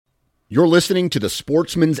You're listening to the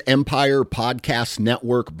Sportsman's Empire Podcast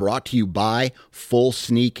Network, brought to you by Full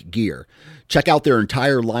Sneak Gear. Check out their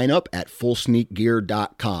entire lineup at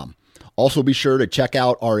fullsneakgear.com. Also be sure to check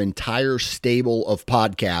out our entire stable of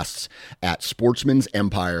podcasts at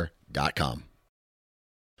sportsmansempire.com.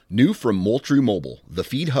 New from Moultrie Mobile, the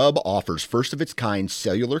Feed Hub offers first-of-its-kind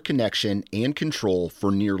cellular connection and control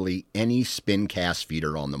for nearly any spin cast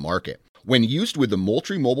feeder on the market. When used with the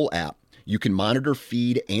Moultrie Mobile app, you can monitor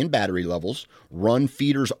feed and battery levels, run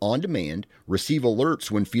feeders on demand, receive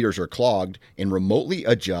alerts when feeders are clogged, and remotely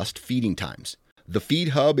adjust feeding times. The Feed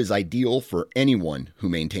Hub is ideal for anyone who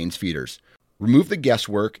maintains feeders. Remove the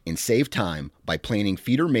guesswork and save time by planning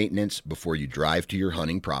feeder maintenance before you drive to your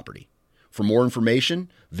hunting property. For more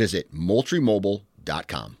information, visit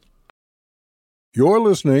MoultrieMobile.com. You're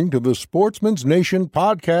listening to the Sportsman's Nation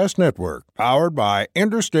Podcast Network, powered by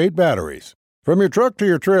Interstate Batteries. From your truck to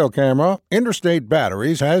your trail camera, Interstate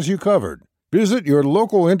Batteries has you covered. Visit your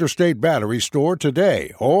local Interstate Battery store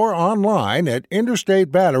today or online at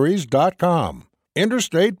interstatebatteries.com.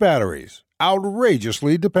 Interstate Batteries,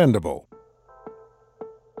 outrageously dependable.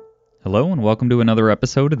 Hello and welcome to another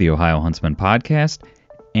episode of the Ohio Huntsman Podcast.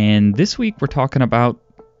 And this week we're talking about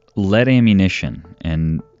lead ammunition.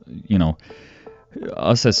 And, you know,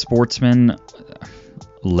 us as sportsmen,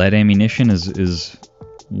 lead ammunition is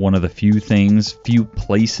one of the few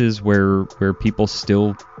places where people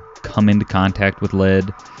still come into contact with lead,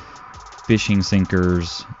 fishing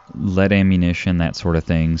sinkers, lead ammunition, that sort of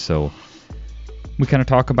thing. So we kind of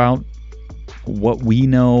talk about what we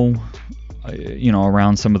know,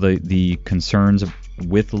 around some of the concerns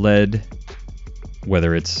with lead,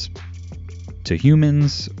 whether it's to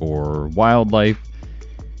humans or wildlife,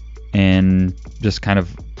 and just kind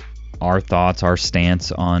of our thoughts, our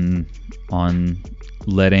stance on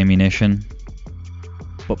lead ammunition.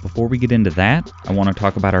 But before we get into that, I want to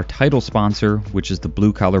talk about our title sponsor, which is the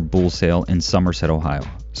Blue Collar Bull Sale in Somerset, Ohio.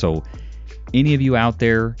 So any of you out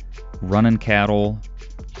there running cattle,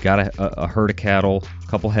 got a herd of cattle, a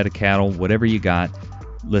couple head of cattle, whatever you got,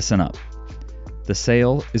 listen up. The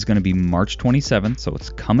sale is going to be March 27th, so it's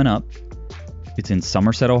coming up. It's in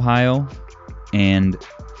Somerset, Ohio, and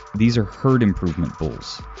these are herd improvement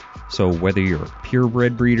bulls. So whether you're a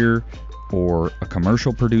purebred breeder or a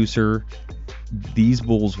commercial producer, these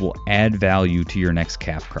bulls will add value to your next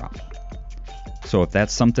calf crop. So if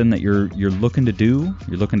that's something that you're looking to do,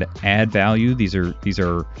 you're looking to add value, these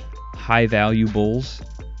are high value bulls,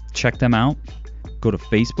 check them out. Go to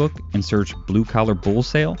Facebook and search Blue Collar Bull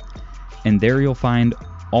Sale, and there you'll find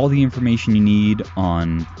all the information you need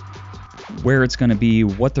on where it's going to be,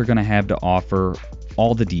 what they're going to have to offer,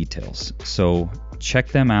 all the details. So check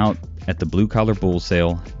them out at the Blue Collar Bull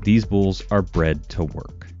Sale. These bulls are bred to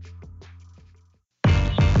work.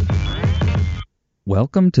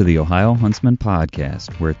 Welcome to the Ohio Huntsman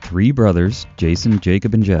Podcast, where three brothers, Jason,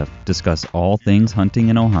 Jacob, and Jeff, discuss all things hunting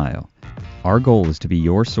in Ohio. Our goal is to be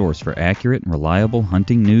your source for accurate and reliable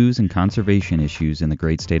hunting news and conservation issues in the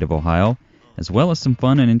great state of Ohio, as well as some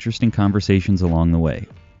fun and interesting conversations along the way.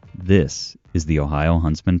 This is the Ohio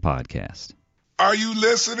Huntsman Podcast. Are you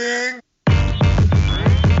listening?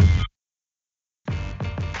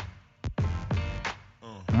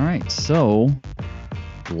 All right, so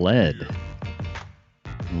lead.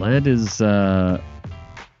 Lead is, I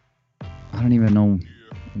don't even know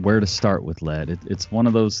where to start with lead. It's one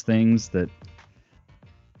of those things that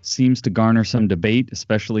seems to garner some debate,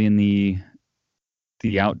 especially in the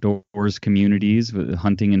outdoors communities, with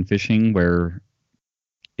hunting and fishing, where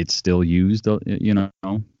it's still used, I don't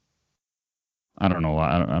know. I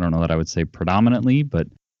don't know that I would say predominantly, but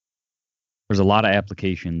there's a lot of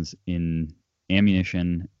applications in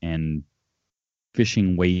ammunition and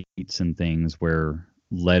fishing weights and things where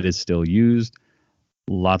lead is still used.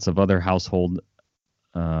 Lots of other household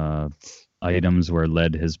items where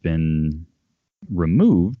lead has been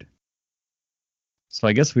removed. So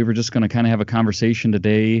I guess we were just going to kind of have a conversation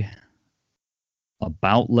today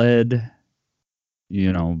about lead.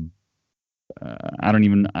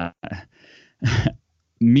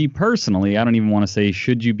 Me personally, I don't even want to say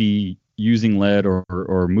should you be using lead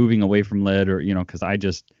or moving away from lead, or because I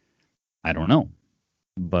don't know.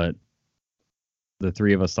 But the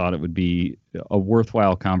three of us thought it would be a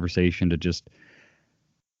worthwhile conversation to just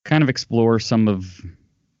kind of explore some of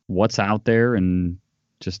what's out there and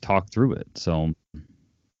just talk through it. So,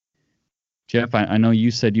 Jeff, I know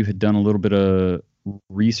you said you had done a little bit of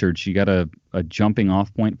research. You got a jumping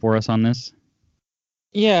off point for us on this?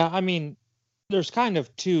 Yeah, I mean, there's kind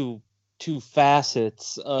of two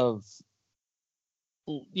facets of,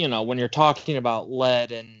 when you're talking about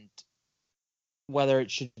lead and whether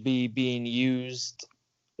it should be being used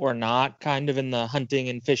or not, kind of in the hunting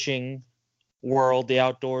and fishing world, the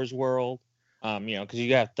outdoors world. Because you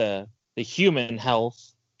got the human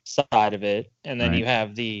health side of it, and then you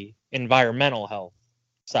have the environmental health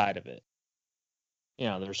side of it.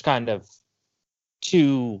 There's kind of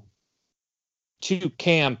two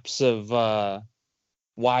camps of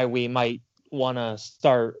why we might want to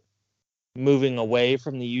start moving away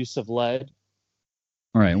from the use of lead.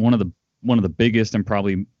 All right. One of the biggest and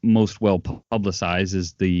probably most well publicized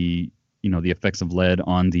is the effects of lead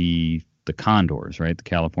on the condors, right? The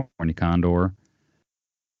California condor,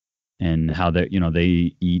 and how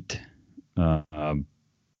they eat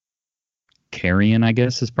carrion, I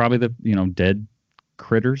guess, is probably the dead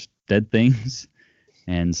critters, dead things,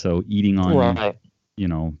 and so eating on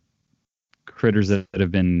critters that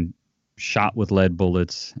have been shot with lead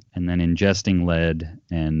bullets and then ingesting lead.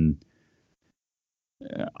 And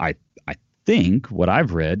I think what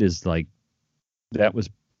I've read is like that was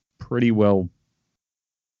pretty well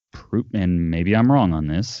proved, and maybe I'm wrong on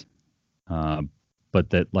this, but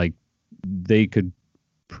that like they could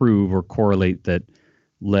prove or correlate that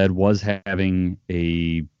lead was having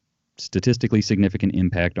a statistically significant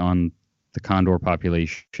impact on the condor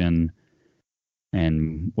population,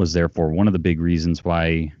 and was therefore one of the big reasons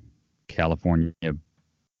why California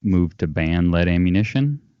moved to ban lead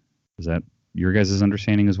ammunition. Is that your guys'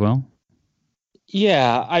 understanding as well?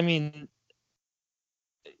 Yeah, I mean,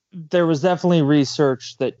 there was definitely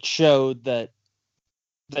research that showed that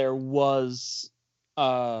there was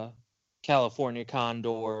California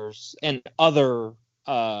condors and other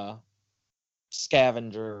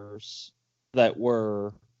scavengers that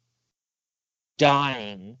were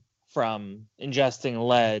dying from ingesting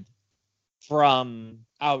lead from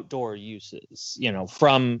outdoor uses,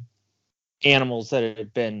 from animals that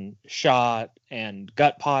had been shot and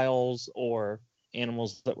gut piles, or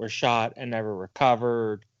animals that were shot and never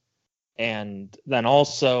recovered, and then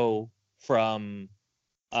also from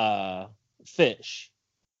fish,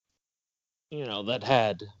 that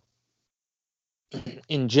had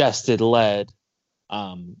ingested lead.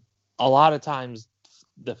 A lot of times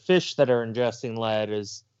the fish that are ingesting lead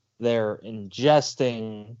is they're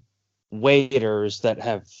ingesting waders that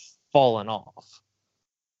have fallen off.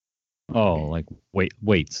 Oh, like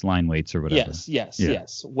weights, line weights or whatever.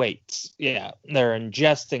 Yes. Weights. Yeah. They're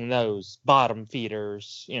ingesting those bottom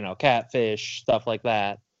feeders, catfish, stuff like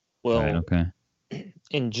that. Will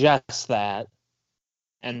ingest that,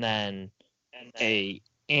 and then a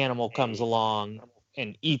animal comes along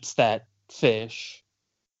and eats that fish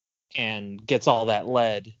and gets all that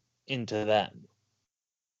lead into them.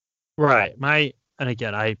 Right. And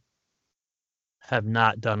again, I have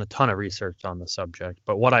not done a ton of research on the subject,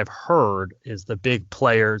 but what I've heard is the big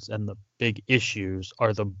players and the big issues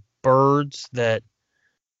are the birds that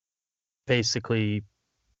basically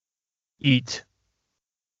eat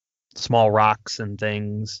small rocks and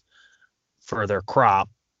things for their crop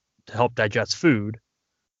to help digest food.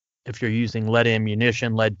 If you're using lead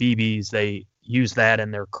ammunition, lead BBs, they use that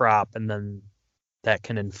in their crop, and then that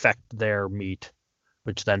can infect their meat,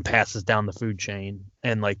 which then passes down the food chain.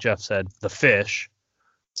 And like Jeff said, the fish,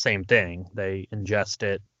 same thing. They ingest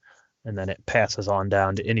it, and then it passes on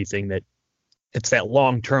down to anything that it's that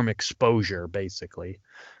long-term exposure, basically.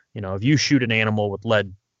 If you shoot an animal with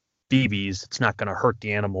lead BBs, it's not going to hurt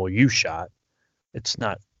the animal you shot. It's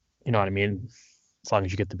not, you know what I mean? As long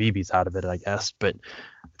as you get the BBs out of it, I guess. But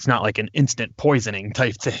it's not like an instant poisoning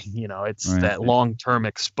type thing. It's right. That long-term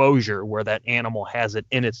exposure where that animal has it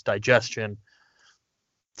in its digestion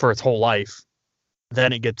for its whole life.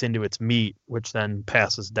 Then it gets into its meat, which then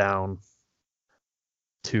passes down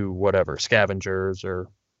to whatever, scavengers or...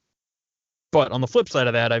 But on the flip side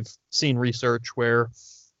of that, I've seen research where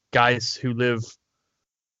guys who live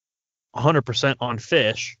 100% on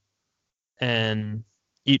fish and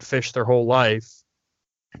eat fish their whole life,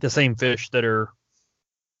 the same fish that are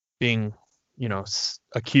being,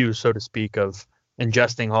 accused, so to speak, of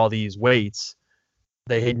ingesting all these weights,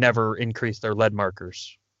 they had never increased their lead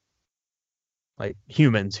markers. Like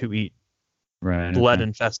humans who eat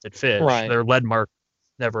lead-infested fish, their lead mark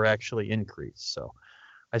never actually increased. So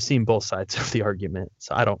I've seen both sides of the argument.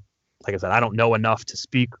 So I don't know enough to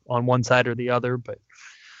speak on one side or the other, but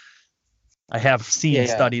I have seen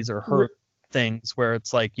studies or heard things where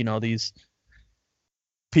it's like, these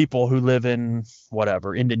people who live in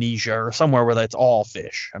whatever, Indonesia or somewhere where that's all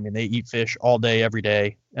fish. I mean, they eat fish all day, every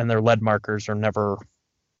day, and their lead markers are never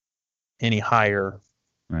any higher.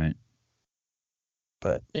 Right.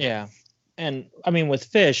 But yeah. And I mean, with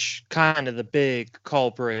fish, kind of the big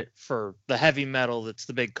culprit for the heavy metal that's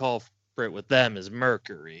the big culprit with them is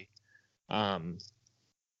mercury.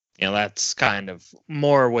 That's kind of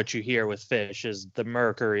more what you hear with fish is the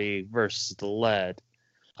mercury versus the lead.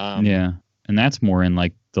 Yeah, and that's more in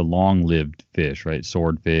like the long-lived fish, right?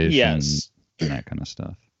 Swordfish, yes, and that kind of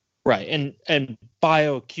stuff. Right, and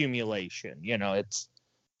bioaccumulation. It's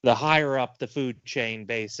the higher up the food chain,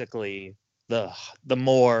 basically, the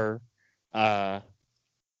more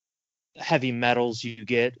heavy metals you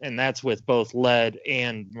get, and that's with both lead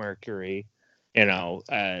and mercury.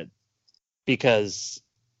 Because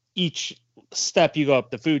each step you go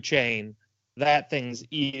up the food chain, that thing's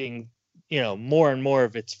eating, more and more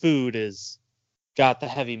of its food is got the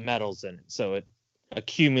heavy metals in it. So it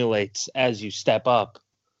accumulates as you step up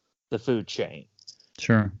the food chain.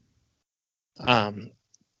 Sure.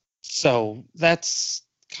 So that's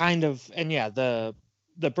kind of, and yeah, the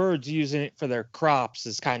birds using it for their crops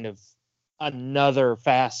is kind of another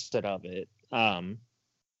facet of it.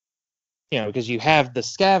 Because you have the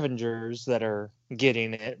scavengers that are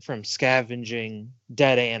getting it from scavenging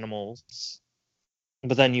dead animals,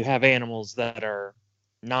 but then you have animals that are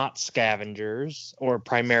not scavengers or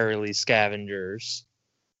primarily scavengers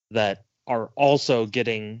that are also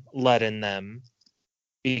getting lead in them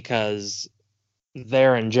because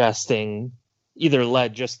they're ingesting either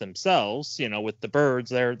lead just themselves, with the birds,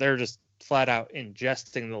 they're just flat out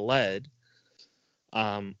ingesting the lead,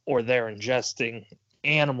 or they're ingesting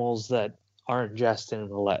animals that are ingesting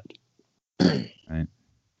the lead. Right.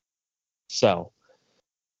 So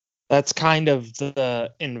that's kind of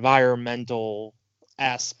the environmental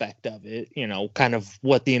aspect of it, kind of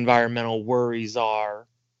what the environmental worries are.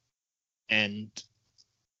 And,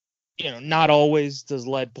 not always does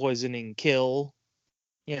lead poisoning kill.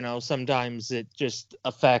 Sometimes it just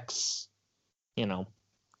affects,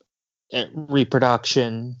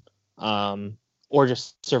 reproduction, or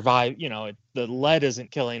just survive. The lead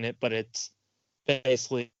isn't killing it, but it's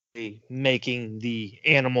basically making the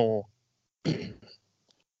animal,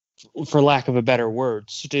 for lack of a better word,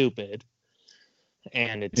 stupid.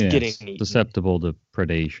 And it's getting eaten. Susceptible to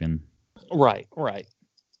predation. Right.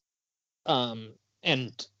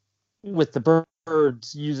 And with the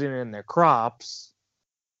birds using it in their crops,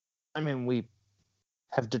 we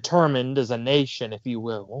have determined as a nation, if you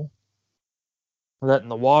will, that in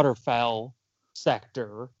the waterfowl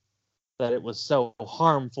sector, that it was so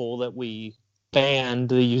harmful that we banned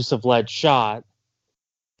the use of lead shot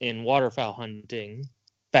in waterfowl hunting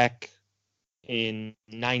back in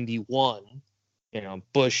 91.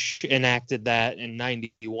 Bush enacted that in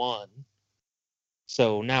 91.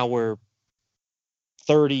 So now we're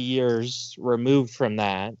 30 years removed from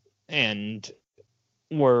that, and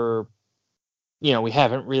we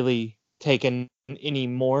haven't really taken any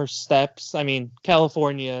more steps.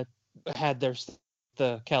 California had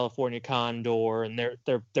the California condor, and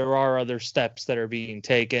there are other steps that are being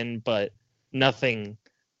taken, but nothing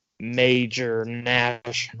major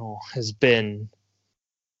national has been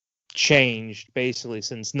changed basically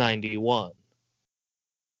since 91.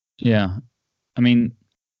 Yeah.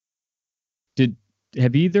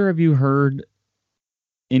 Have either of you heard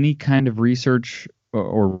any kind of research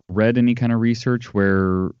or read any kind of research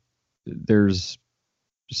where there's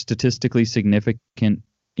statistically significant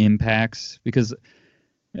impacts? Because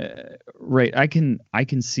right, I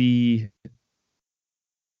can see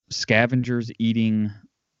scavengers eating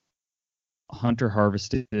hunter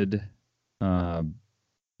harvested,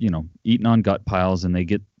 eating on gut piles, and they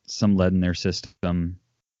get some lead in their system.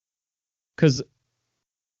 Because,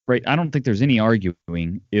 right, I don't think there's any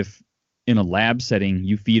arguing if in a lab setting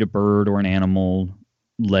you feed a bird or an animal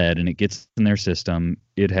lead and it gets in their system,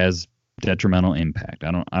 it has detrimental impact.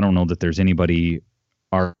 I don't know that there's anybody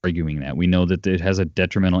arguing that. We know that it has a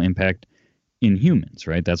detrimental impact in humans,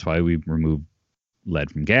 right? That's why we removed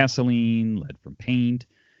lead from gasoline, lead from paint.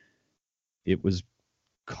 It was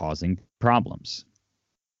causing problems.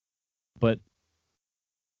 But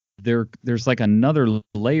there's like another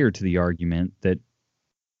layer to the argument that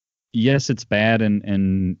yes, it's bad,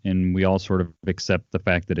 and we all sort of accept the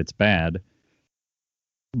fact that it's bad,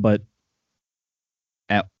 but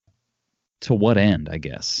to what end, I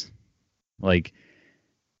guess? Like,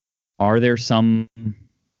 are there some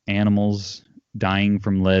animals dying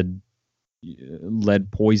from lead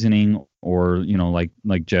poisoning, or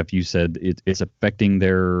like Jeff, you said it's affecting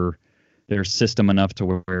their system enough to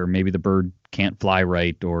where maybe the bird can't fly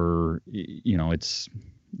right, or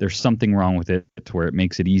there's something wrong with it to where it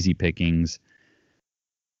makes it easy pickings.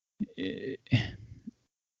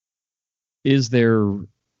 Is there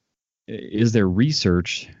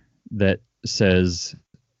research that says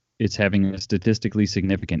it's having a statistically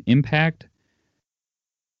significant impact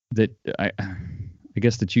that I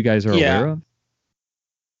guess that you guys are aware of?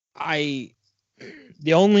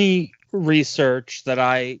 The only research that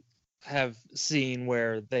I have seen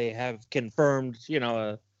where they have confirmed,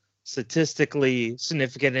 a statistically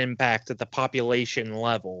significant impact at the population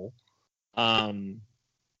level,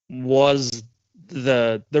 was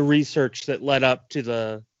the research that led up to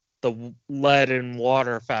the lead and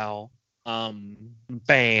waterfowl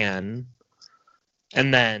ban,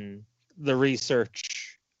 and then the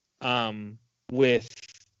research with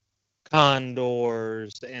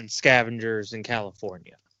condors and scavengers in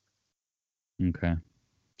California. Okay.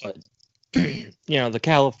 But the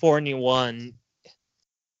California one,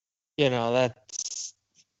 that's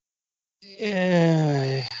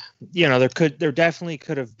there definitely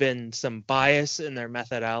could have been some bias in their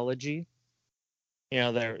methodology.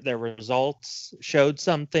 Their results showed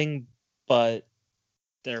something, but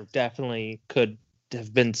there definitely could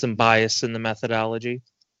have been some bias in the methodology.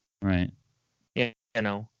 Right.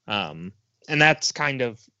 And that's kind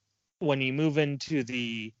of when you move into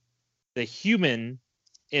the human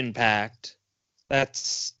impact,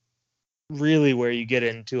 that's really where you get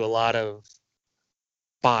into a lot of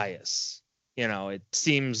bias. It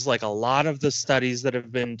seems like a lot of the studies that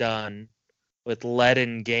have been done with lead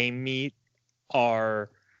in game meat are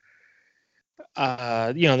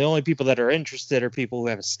the only people that are interested are people who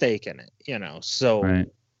have a stake in it, so right.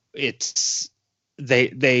 It's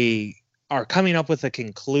they are coming up with a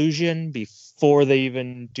conclusion before they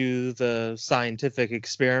even do the scientific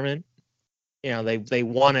experiment. They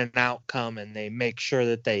want an outcome, and they make sure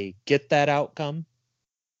that they get that outcome,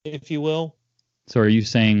 if you will. So are you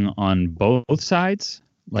saying on both sides?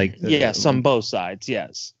 Yes, on both sides,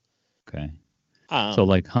 yes. Okay.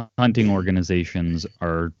 So hunting organizations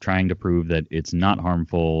are trying to prove that it's not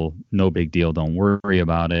harmful, no big deal, don't worry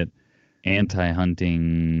about it.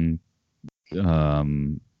 Anti-hunting,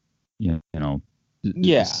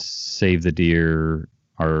 save the deer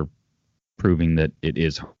are proving that it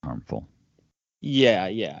is harmful.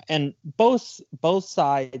 Yeah. And both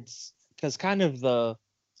sides, because kind of the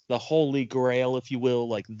holy grail, if you will,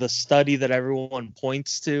 like the study that everyone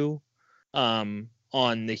points to on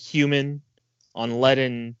the human, on lead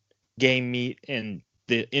in game meat and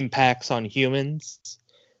the impacts on humans,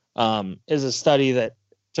 is a study that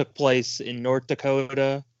took place in North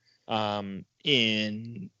Dakota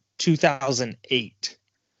in 2008.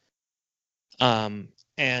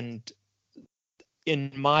 And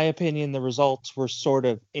in my opinion, the results were sort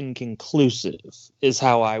of inconclusive, is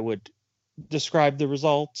how I would describe the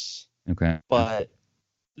results. Okay. But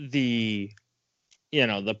the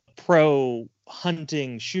pro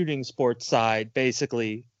hunting shooting sports side,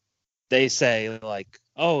 basically they say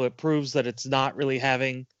it proves that it's not really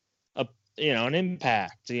having an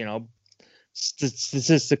impact,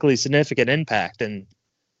 statistically significant impact. And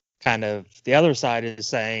kind of the other side is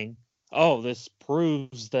saying, this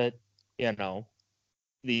proves that,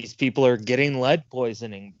 these people are getting lead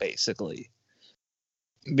poisoning, basically.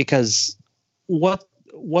 Because what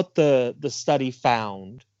the study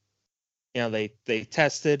found, they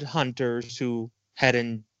tested hunters who had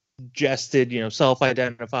ingested,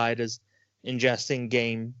 self-identified as ingesting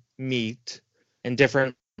game meat, and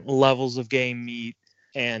different levels of game meat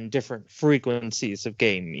and different frequencies of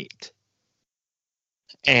game meat.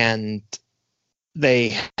 And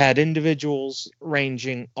they had individuals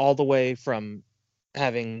ranging all the way from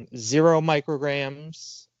having 0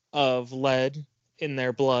 micrograms of lead in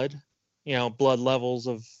their blood, blood levels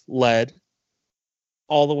of lead,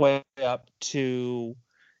 all the way up to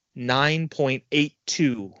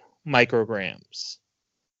 9.82 micrograms.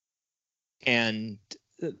 And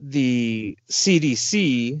the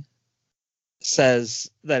CDC says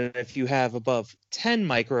that if you have above 10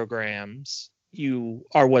 micrograms, you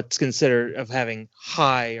are what's considered of having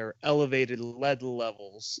high or elevated lead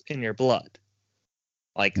levels in your blood.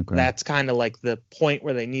 That's kind of like the point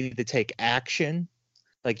where they needed to take action.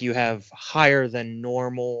 You have higher than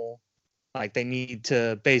normal, they need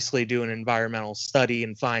to basically do an environmental study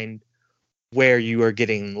and find where you are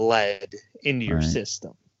getting lead into your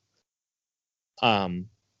system. They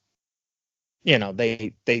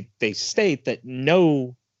state that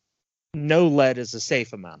no lead is a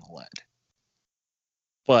safe amount of lead,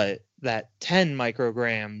 but that 10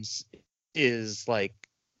 micrograms is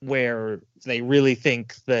where they really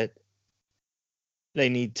think that they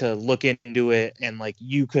need to look into it, and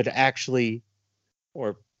you could actually,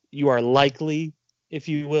 or you are likely, if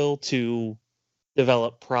you will, to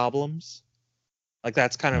develop problems.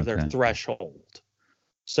 That's kind of their threshold.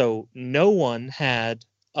 So no one had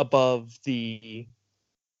above the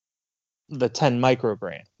 10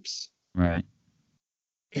 micrograms. Right.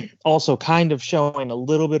 Also kind of showing a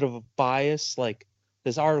little bit of a bias,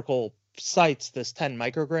 this article cites this 10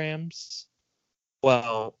 micrograms,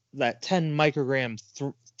 well, that 10 microgram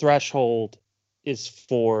threshold is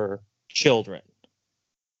for children.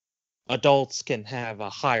 Adults can have a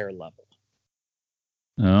higher level.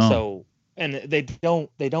 Oh. So, and they don't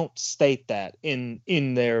state that in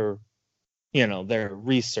their, their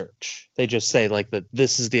research. They just say like that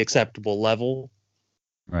this is the acceptable level.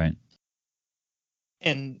 Right.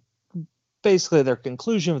 And basically their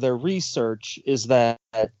conclusion of their research is that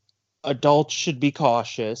adults should be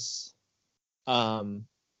cautious.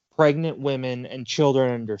 Pregnant women and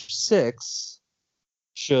children under 6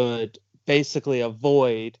 should basically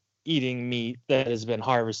avoid eating meat that has been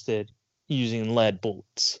harvested using lead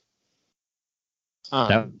bullets.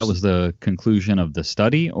 That was the conclusion of the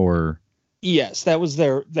study, or? Yes, that was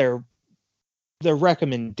their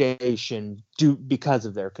recommendation because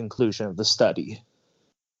of their conclusion of the study.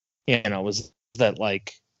 Was that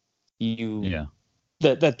like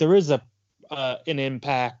that there is an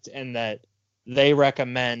impact, and that they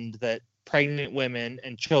recommend that pregnant women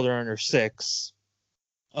and children under 6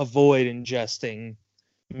 avoid ingesting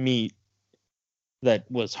meat that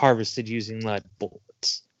was harvested using lead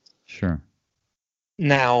bullets. Sure.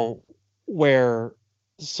 Now, where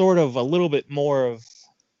sort of a little bit more of,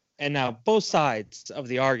 and now both sides of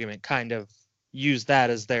the argument kind of use that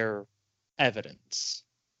as their evidence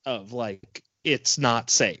of like it's not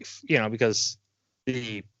safe, because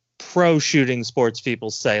the pro shooting sports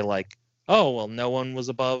people say like, oh, well, no one was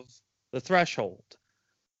above the threshold.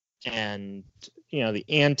 And, the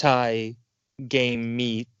anti-game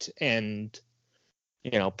meat and,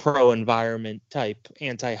 pro-environment type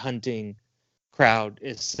anti-hunting crowd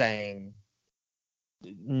is saying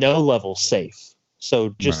no level safe.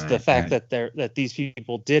 So just the fact that these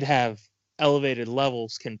people did have elevated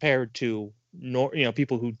levels compared to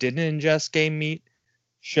people who didn't ingest game meat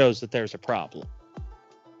shows that there's a problem.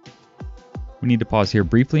 We need to pause here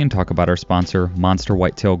briefly and talk about our sponsor, Monster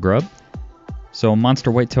Whitetail Grub. So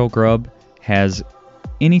Monster Whitetail Grub has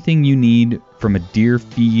anything you need from a deer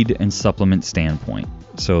feed and supplement standpoint.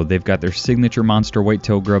 So they've got their signature Monster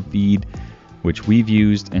Whitetail Grub feed, which we've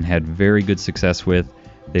used and had very good success with.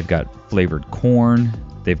 They've got flavored corn.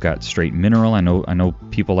 They've got straight mineral. I know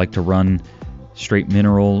people like to run straight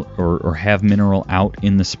mineral or have mineral out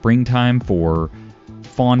in the springtime for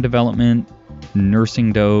fawn development,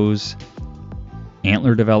 nursing does,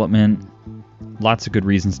 antler development. Lots of good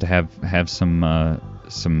reasons to have some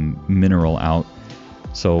mineral out.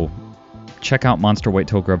 So check out Monster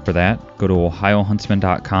Whitetail Grub for that. Go to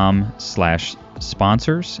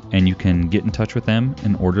ohiohuntsman.com/sponsors and you can get in touch with them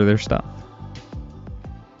and order their stuff.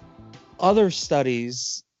 Other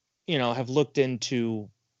studies, have looked into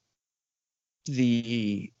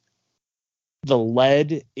the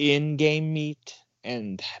lead in game meat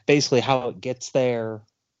and basically how it gets there,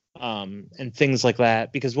 and things like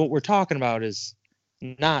that. Because what we're talking about is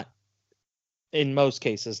not, in most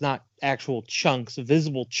cases, not actual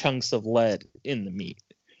visible chunks of lead in the meat,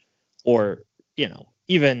 or,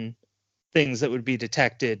 even things that would be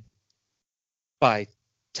detected by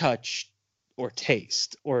touch or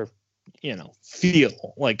taste or,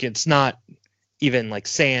 feel. Like it's not even like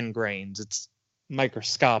sand grains, it's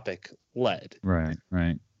microscopic lead. Right.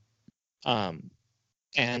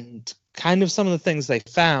 And kind of some of the things they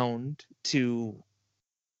found to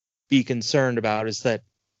be concerned about is that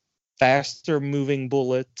faster moving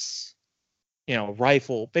bullets,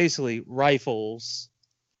 rifles,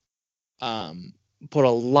 put a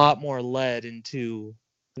lot more lead into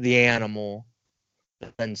the animal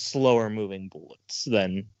than slower moving bullets,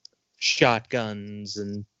 than shotguns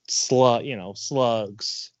and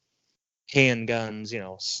slugs, handguns,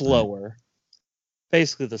 slower.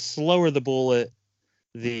 Basically, the slower the bullet,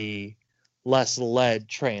 the less lead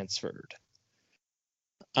transferred.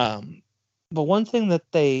 But one thing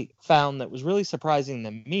that they found that was really surprising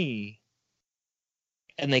to me,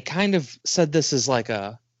 and they kind of said this is like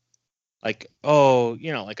a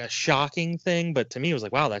shocking thing, but to me it was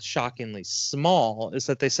like, wow, that's shockingly small, is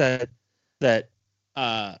that they said that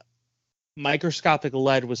microscopic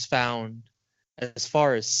lead was found as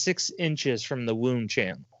far as 6 inches from the wound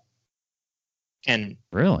channel. And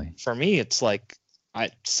really, for me, it's like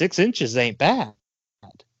 6 inches ain't bad.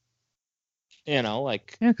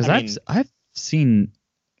 Because I've seen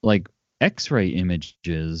like X-ray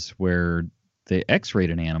images where they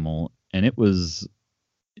X-rayed an animal and it was,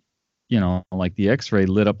 like the X-ray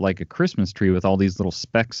lit up like a Christmas tree with all these little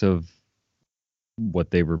specks of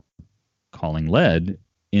what they were calling lead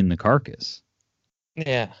in the carcass.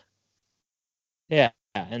 Yeah,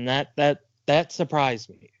 and that surprised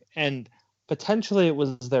me. And potentially it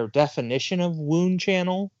was their definition of wound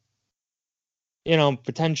channel.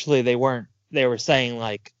 Potentially they were saying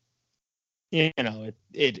like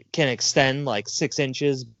it can extend like 6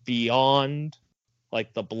 inches beyond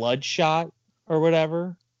like the bloodshot or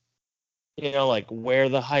whatever. Like where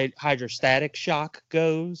the hydrostatic shock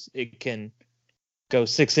goes, it can go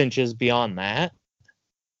 6 inches beyond that.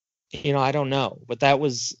 I don't know, but that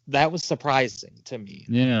was surprising to me.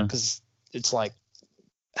 Yeah, because it's like,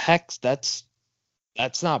 heck, that's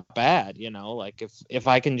not bad. Like if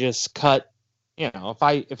I can just cut,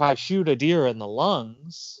 if I shoot a deer in the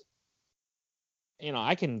lungs,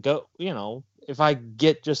 I can go, if I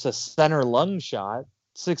get just a center lung shot,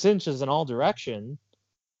 6 inches in all direction,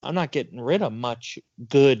 I'm not getting rid of much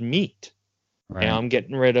good meat. right. I'm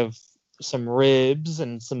getting rid of some ribs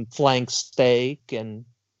and some flank steak and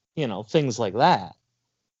things like that.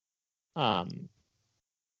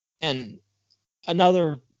 And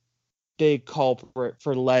another big culprit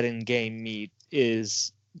for lead in game meat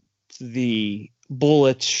is the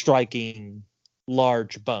bullets striking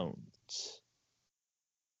large bones.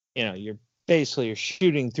 You're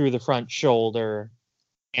shooting through the front shoulder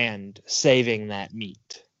and saving that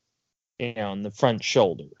meat, in the front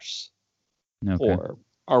shoulders. Okay. Or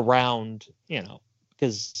around,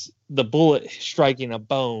 because the bullet striking a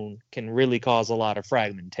bone can really cause a lot of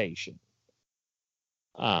fragmentation.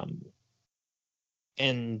 And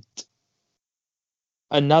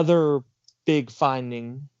another big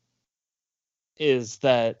finding is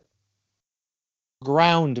that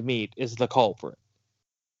ground meat is the culprit,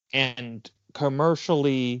 and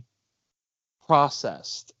commercially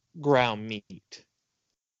processed ground meat.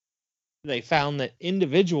 They found that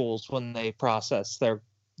individuals, when they process their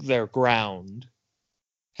ground,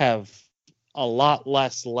 have a lot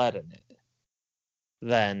less lead in it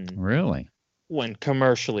than Really? when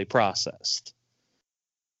commercially processed.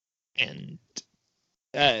 And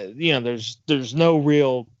there's no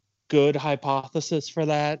real good hypothesis for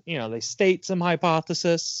that. They state some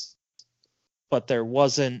hypothesis, but there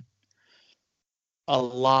wasn't a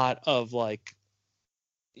lot of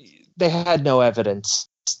they had no evidence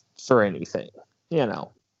for anything,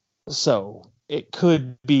 so it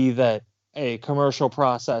could be that a commercial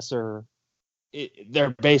processor,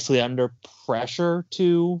 they're basically under pressure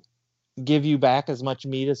to give you back as much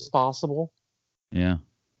meat as possible. Yeah.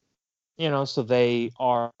 So they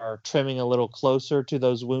are trimming a little closer to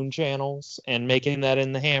those wound channels and making that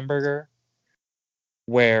in the hamburger,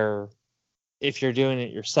 where if you're doing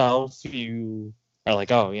it yourself, you are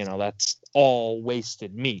like, oh, that's all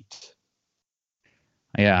wasted meat.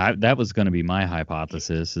 Yeah, that was going to be my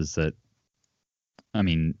hypothesis, is that, I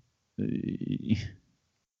mean,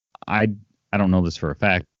 I don't know this for a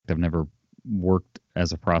fact. I've never worked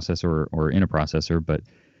as a processor or in a processor, but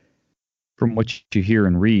from what you hear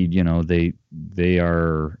and read, they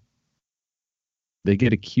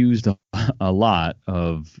get accused a lot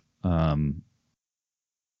of, how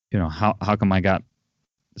come I got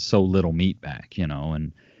so little meat back,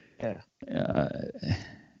 and yeah.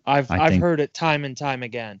 I've heard it time and time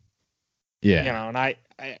again. Yeah. And I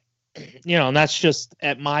and that's just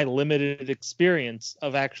at my limited experience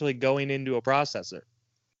of actually going into a processor.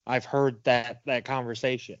 I've heard that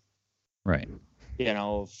conversation. Right.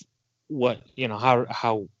 Of what,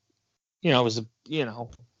 how it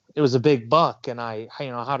was a big buck, and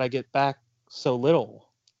how'd I get back so little?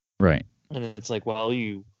 Right. And it's like, well,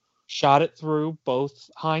 you shot it through both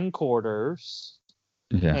hindquarters.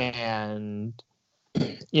 Yeah. And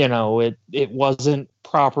it wasn't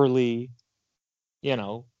properly,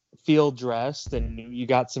 field dressed, and you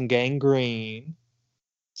got some gangrene.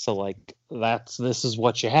 So this is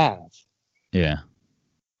what you have. Yeah.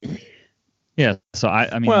 Yeah. So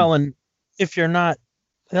I mean, well, and if you're not,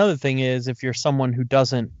 the other thing is, if you're someone who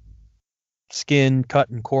doesn't skin, cut,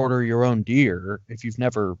 and quarter your own deer, if you've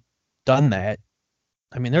never done that,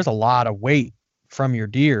 I mean, there's a lot of weight from your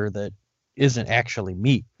deer that isn't actually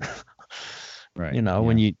meat. Right.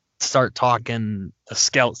 When you start talking a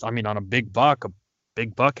scalp, I mean, on a big buck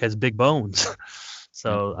has big bones.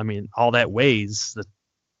 So, I mean, all that weighs,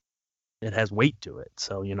 it has weight to it.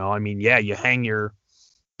 So, I mean, yeah, you hang your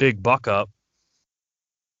big buck up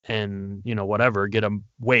and, whatever, get a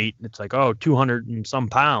weight. It's like, 200 and some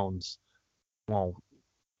pounds. Well,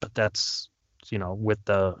 but that's, with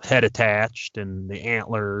the head attached and the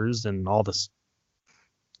antlers and all this,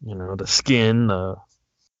 the skin,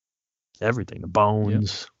 everything, the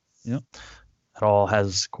bones. Yep. It all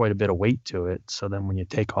has quite a bit of weight to it. So then when you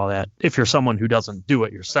take all that, if you're someone who doesn't do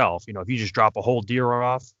it yourself, if you just drop a whole deer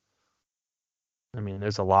off, I mean,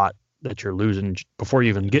 there's a lot that you're losing before you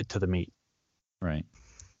even get to the meat. Right.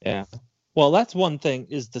 Yeah. Well, that's one thing,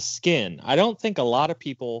 is the skin. I don't think a lot of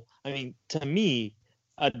people, I mean, to me,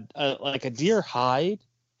 a deer hide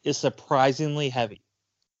is surprisingly heavy.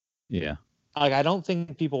 Yeah. like, I don't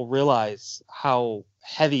think people realize how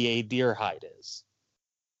heavy a deer hide is.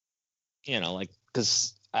 You know, like,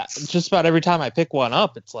 because just about every time I pick one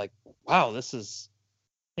up, it's like, wow, this is,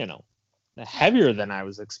 you know, heavier than I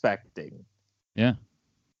was expecting. Yeah.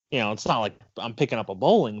 You know, it's not like I'm picking up a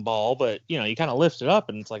bowling ball, but, you know, you kind of lift it up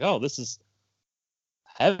and it's like, oh, this is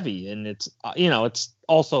heavy. And it's, you know, it's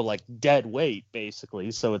also like dead weight,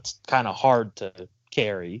 basically. So it's kind of hard to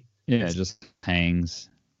carry. Yeah, it just hangs.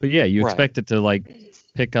 But yeah, you expect it to like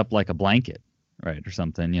pick up like a blanket, right, or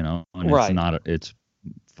something, you know, and it's not. It's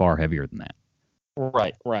far heavier than that.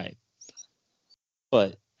 Right.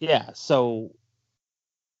 But yeah, so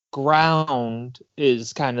ground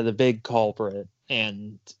is kind of the big culprit,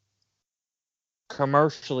 and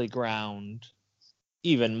commercially ground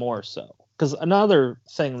even more so. Because another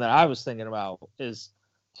thing that I was thinking about is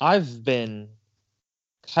I've been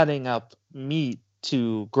cutting up meat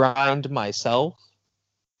to grind myself,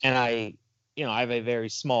 and I have a very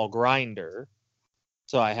small grinder,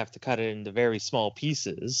 so I have to cut it into very small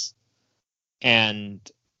pieces, and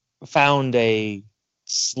found a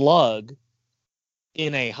slug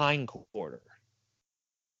in a hindquarter,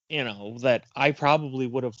 you know, that I probably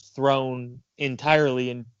would have thrown entirely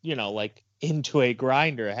in, you know, like into a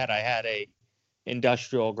grinder had I had a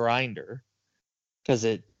industrial grinder, because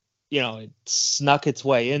it, you know, it snuck its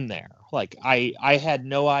way in there. Like I had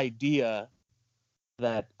no idea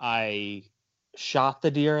that I shot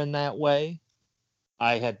the deer in that way.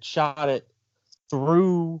 I had shot it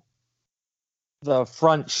through the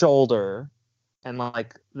front shoulder, and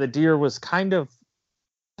like the deer was kind of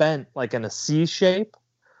bent like in a C shape.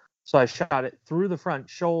 So I shot it through the front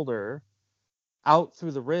shoulder, out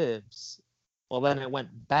through the ribs. Well, then it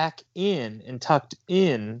went back in and tucked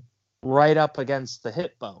in right up against the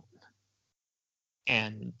hip bone.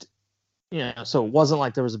 And, you know, so it wasn't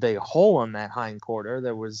like there was a big hole in that hindquarter.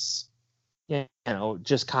 There was, you know,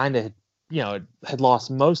 just kind of, you know, it had lost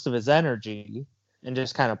most of its energy and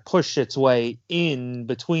just kind of pushed its way in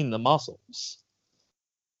between the muscles.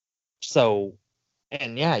 So,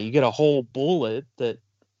 and yeah, you get a whole bullet that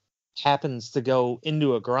happens to go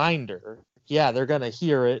into a grinder. Yeah, they're going to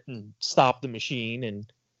hear it and stop the machine,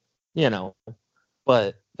 and, you know,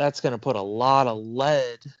 but that's going to put a lot of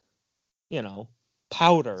lead, you know,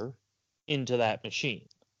 powder into that machine.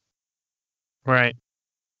 Right.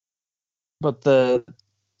 But the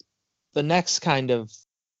next kind of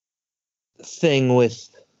thing with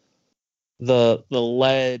the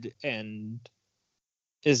lead, and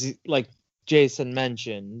is like Jason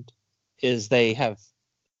mentioned, is they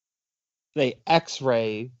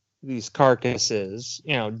x-ray these carcasses,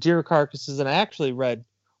 you know, deer carcasses. And I actually read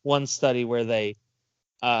one study where they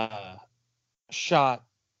shot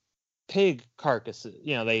pig carcasses.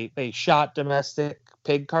 You know, they shot domestic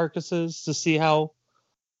pig carcasses to see how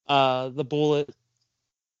the bullet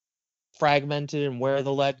fragmented and where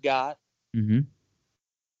the lead got. Mm-hmm.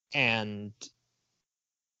 And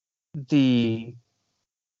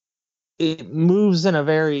it moves in a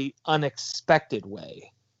very unexpected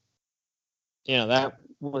way. You know, that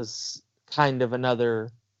was kind of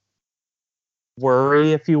another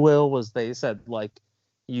worry, if you will, was they said, like,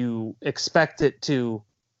 you expect it to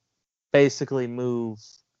basically move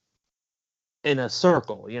in a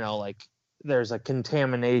circle, you know, like there's a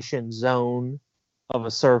contamination zone of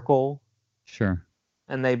a circle. Sure.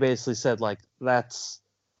 And they basically said, like, that's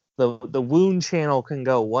the wound channel can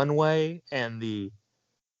go one way, and the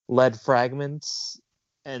lead fragments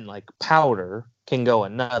and like powder can go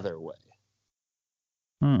another way.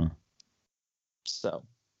 So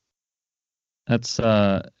that's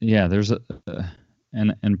there's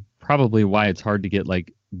and probably why it's hard to get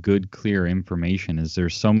like good clear information is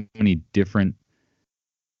there's so many different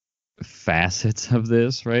facets of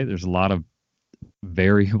this, right? There's a lot of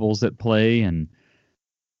variables at play, and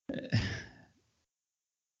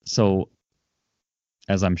so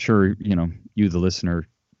as I'm sure, you know, you the listener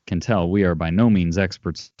can tell, we are by no means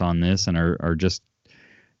experts on this, and are just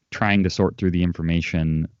trying to sort through the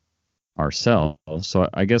information ourselves. So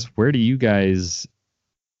I guess have you guys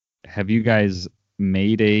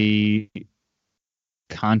made a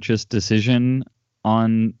conscious decision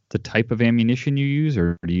on the type of ammunition you use,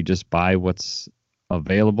 or do you just buy what's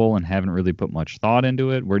available and haven't really put much thought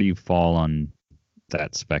into it? Where do you fall on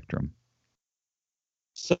that spectrum?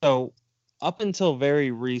 So up until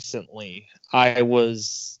very recently, I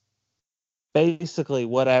was basically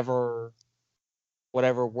whatever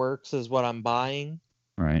works is what I'm buying.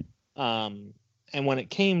 Right. And when it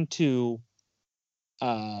came to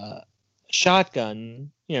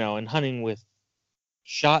shotgun, you know, and hunting with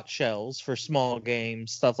shot shells for small game,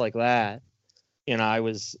 stuff like that, you know, I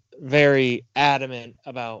was very adamant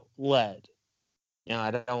about lead.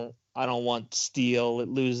 I don't want steel. It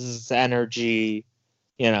loses energy.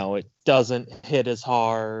 It doesn't hit as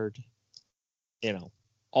hard.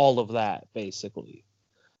 All of that basically.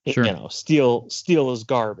 Sure. Steel is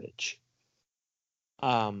garbage.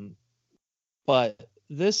 But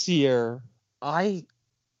this year I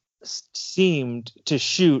seemed to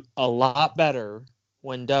shoot a lot better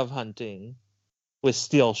when dove hunting with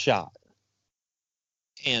steel shot.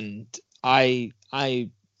 And I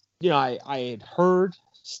had heard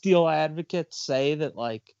steel advocates say that,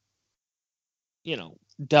 like,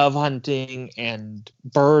 dove hunting and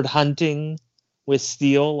bird hunting with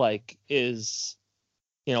steel, like, is,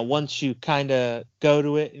 once you kind of go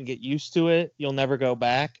to it and get used to it, you'll never go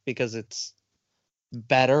back because it's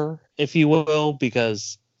better, if you will,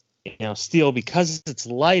 because, steel, because it's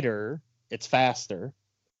lighter, it's faster.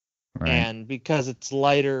 Right. And because it's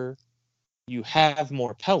lighter, you have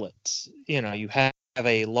more pellets. You have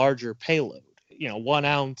a larger payload. 1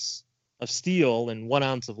 ounce of steel and 1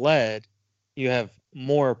 ounce of lead, you have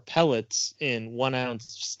more pellets in 1 ounce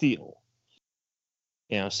of steel.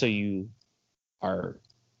 So you are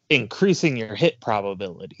increasing your hit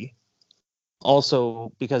probability.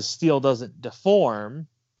 Also, because steel doesn't deform,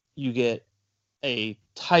 you get a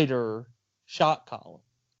tighter shot column.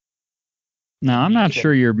 Now, I'm not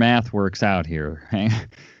sure your math works out here.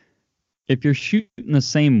 If you're shooting the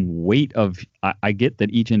same weight of, I get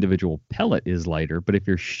that each individual pellet is lighter, but if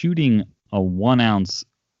you're shooting a 1 ounce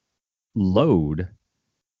load,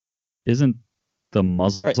 isn't the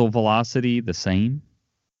muzzle velocity the same?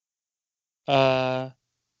 I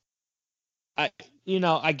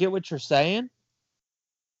get what you're saying,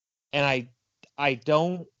 and I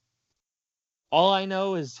don't. All I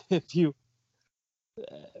know is if you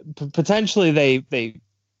potentially they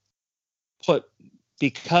put,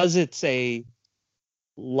 because it's a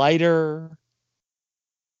lighter,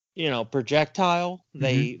 projectile,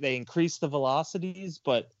 they increase the velocities,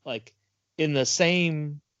 but, like, in the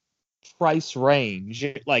same price range,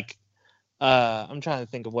 like, I'm trying to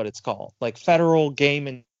think of what it's called, like Federal Game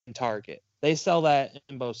and Target. They sell that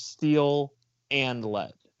in both steel and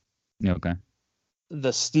lead. Okay.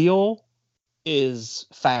 The steel is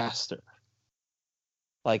faster.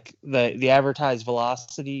 Like, the advertised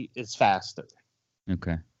velocity is faster.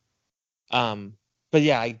 Okay. But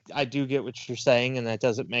yeah, I do get what you're saying, and that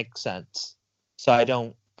doesn't make sense. So I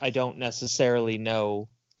don't necessarily know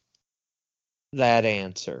that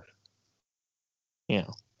answer. Yeah.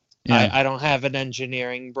 I don't have an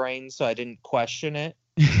engineering brain, so I didn't question it.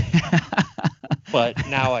 But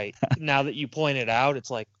now that you point it out,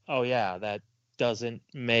 it's like, oh yeah, that doesn't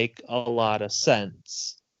make a lot of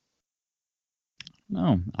sense.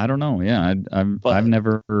 No, I don't know. Yeah, I've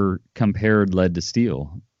never compared lead to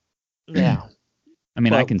steel. Yeah. I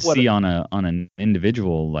mean, I can see on an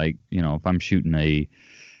individual, like, if I'm shooting a,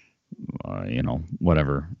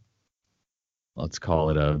 whatever, let's call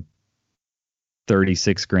it a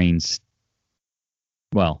 36 grains.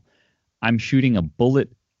 Well, I'm shooting a bullet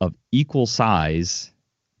of equal size,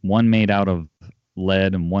 one made out of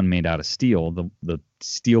lead and one made out of steel. The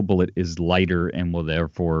steel bullet is lighter and will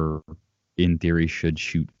therefore, in theory, should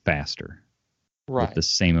shoot faster. Right. With the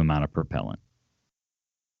same amount of propellant.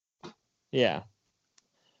 Yeah.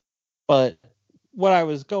 But what I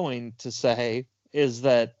was going to say is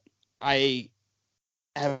that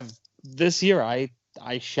this year I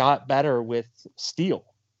shot better with steel,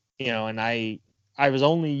 and I was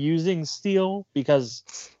only using steel because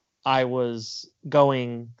I was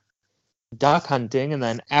going duck hunting, and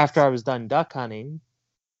then after I was done duck hunting,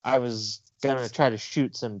 I was gonna try to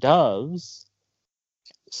shoot some doves.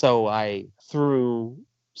 So I threw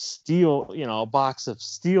steel, a box of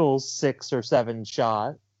steel 6 or 7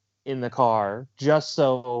 shot in the car, just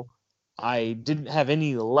so I didn't have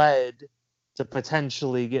any lead to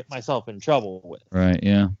potentially get myself in trouble with. Right,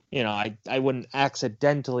 yeah. I wouldn't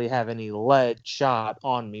accidentally have any lead shot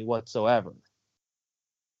on me whatsoever.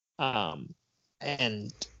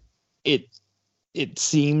 And it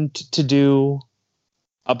seemed to do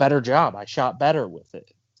a better job. I shot better with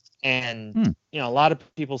it. And, a lot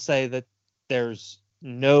of people say that there's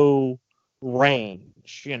no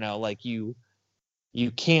range, like you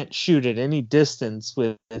can't shoot at any distance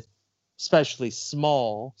with especially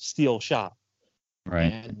small steel shot.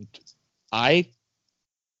 Right. And I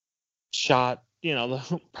shot,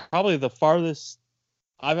 probably the farthest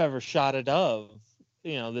I've ever shot a dove,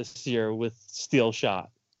 this year with steel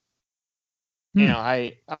shot.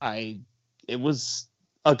 It was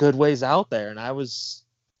a good ways out there, and I was,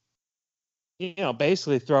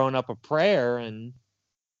 basically throwing up a prayer, and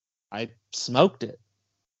I smoked it.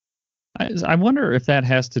 I wonder if that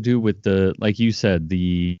has to do with like you said,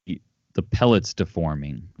 the the pellets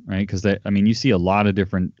deforming, right? Because you see a lot of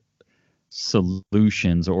different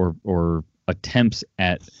solutions or attempts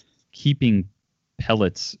at keeping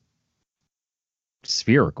pellets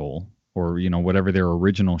spherical, or whatever their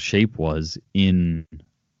original shape was, in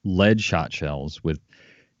lead shot shells with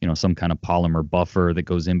some kind of polymer buffer that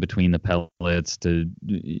goes in between the pellets to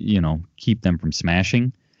keep them from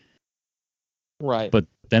smashing. Right. But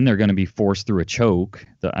then they're going to be forced through a choke.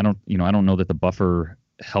 I don't know that the buffer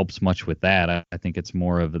helps much with that. I think it's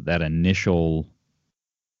more of that initial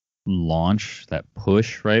launch, that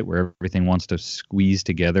push, right, where everything wants to squeeze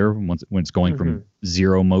together when it's going from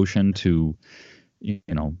zero motion to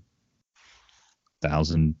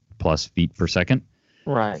 1,000+ feet per second.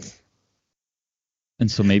 Right. And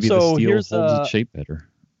so maybe the steel holds its shape better.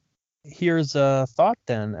 Here's a thought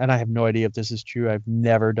then, and I have no idea if this is true. I've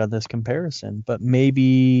never done this comparison, but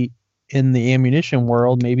maybe in the ammunition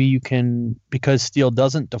world, maybe you can, because steel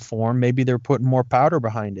doesn't deform, maybe they're putting more powder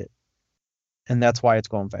behind it. And that's why it's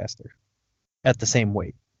going faster at the same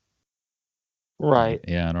weight. Right.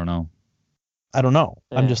 Yeah, I don't know.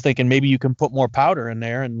 Yeah. I'm just thinking maybe you can put more powder in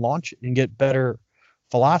there and launch it and get better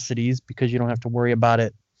velocities because you don't have to worry about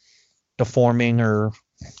it deforming or,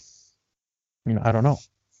 I don't know.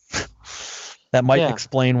 That might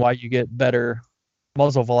explain why you get better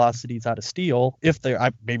muzzle velocities out of steel. If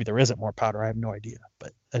maybe there isn't more powder, I have no idea,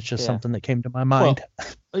 but that's just something that came to my mind.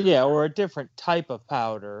 Well, yeah, or a different type of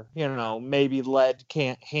powder. Maybe lead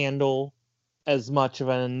can't handle as much of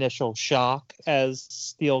an initial shock as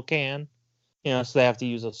steel can. So they have to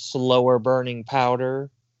use a slower burning powder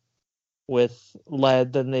with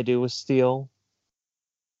lead than they do with steel.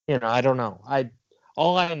 I don't know.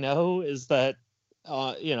 All I know is that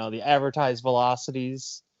the advertised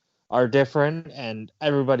velocities are different, and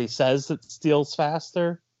everybody says that steel's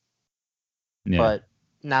faster. Yeah. But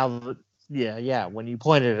now, when you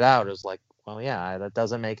pointed it out, it was like, well, yeah, that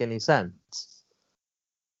doesn't make any sense.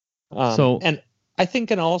 And I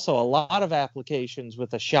think, and also a lot of applications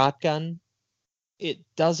with a shotgun, it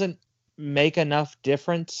doesn't make enough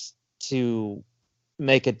difference to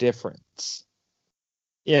make a difference.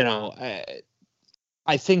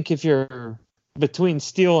 I think if you're between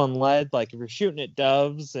steel and lead, like if you're shooting at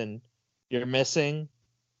doves and you're missing,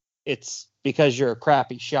 it's because you're a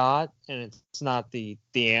crappy shot, and it's not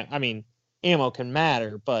ammo can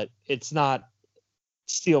matter, but it's not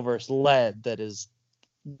steel versus lead that is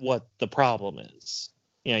what the problem is.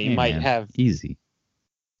 You might have easy.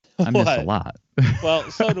 I miss a lot. Well,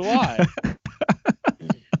 so do I.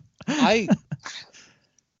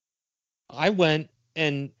 I went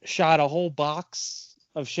and shot a whole box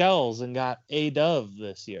of shells and got a dove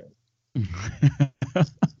this year.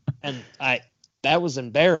 And that was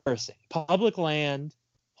embarrassing. Public land,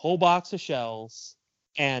 whole box of shells,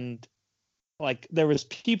 and there was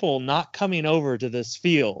people not coming over to this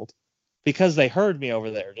field because they heard me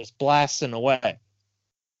over there just blasting away.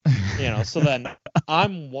 So then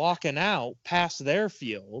I'm walking out past their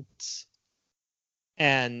fields,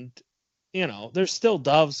 and there's still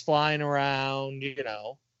doves flying around,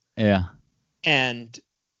 Yeah. And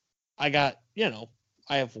I got,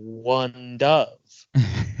 I have one dove.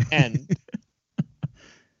 And,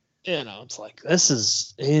 it's like, this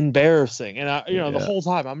is embarrassing. And, the whole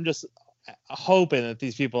time I'm just hoping that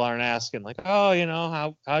these people aren't asking, like,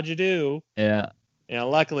 oh, how'd you do? Yeah.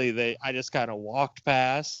 Luckily I just kind of walked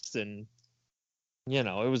past, and,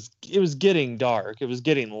 it was getting dark. It was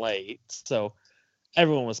getting late. So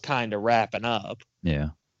everyone was kind of wrapping up. Yeah.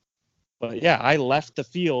 But yeah, I left the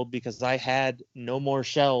field because I had no more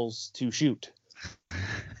shells to shoot.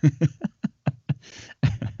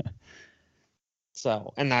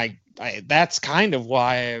 So, and I that's kind of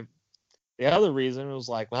why the other reason was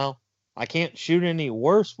like, well, I can't shoot any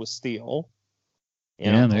worse with steel.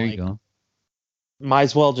 There you go. Might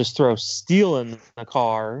as well just throw steel in the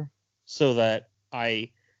car so that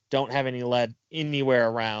I don't have any lead anywhere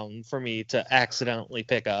around for me to accidentally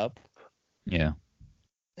pick up. Yeah.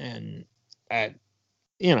 And it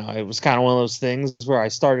was kind of one of those things where I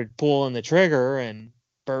started pulling the trigger and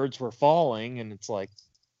birds were falling, and it's like,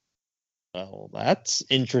 well, that's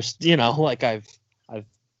interesting. I've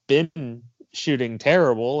been shooting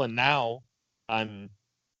terrible, and now I'm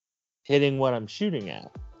hitting what I'm shooting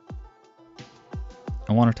at.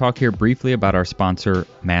 I want to talk here briefly about our sponsor,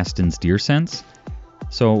 Mastin's Deer Sense.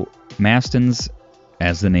 So Mastin's,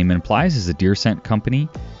 as the name implies, is a deer scent company,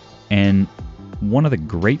 and one of the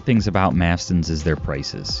great things about Mastin's is their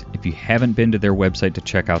prices. If you haven't been to their website to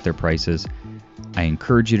check out their prices, I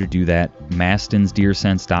encourage you to do that,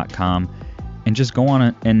 mastinsdeersense.com, and just go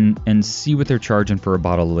on and see what they're charging for a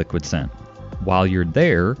bottle of liquid scent. While you're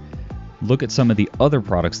there, look at some of the other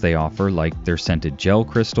products they offer, like their scented gel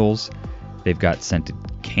crystals. They've got scented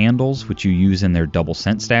candles, which you use in their double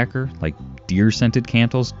scent stacker, like deer scented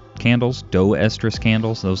candles, doe estrus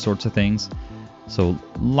candles, those sorts of things. So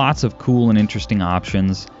lots of cool and interesting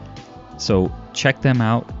options. So check them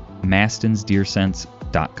out,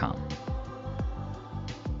 MastonsDeerScents.com.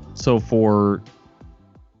 So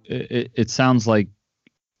it sounds like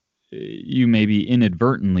you maybe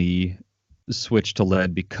inadvertently switched to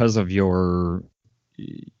lead because of your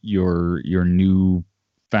new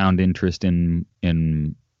found interest in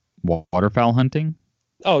waterfowl hunting.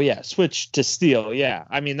 Oh yeah, switched to steel. Yeah,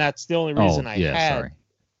 I mean that's the only reason I had. Sorry.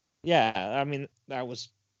 Yeah, I mean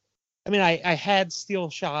I had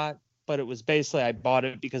steel shot, but it was basically I bought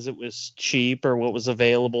it because it was cheap or what was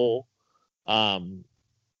available.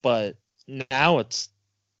 But now it's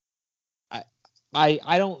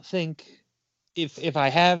I don't think if I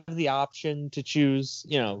have the option to choose,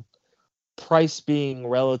 price being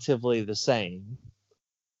relatively the same,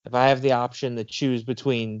 if I have the option to choose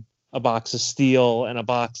between a box of steel and a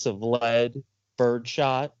box of lead bird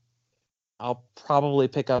shot, I'll probably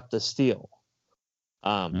pick up the steel.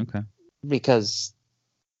 Okay. Because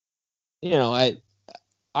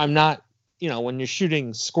I'm not, when you're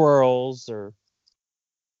shooting squirrels or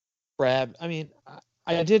crab, I mean,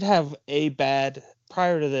 I did have a bad,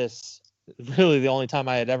 prior to this, really the only time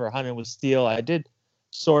I had ever hunted with steel, I did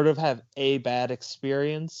sort of have a bad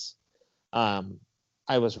experience.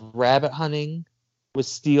 I was rabbit hunting with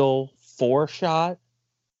steel 4-shot,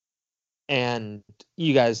 and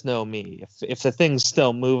you guys know me. If the thing's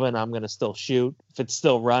still moving, I'm going to still shoot. If it's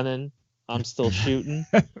still running, I'm still shooting.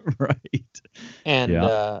 Right. And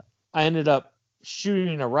I ended up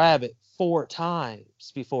shooting a rabbit 4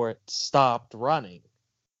 times before it stopped running.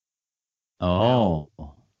 Oh.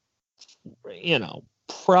 Now,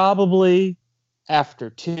 probably after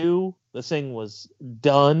 2, the thing was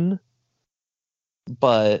done.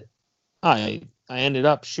 But I ended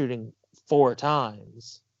up shooting 4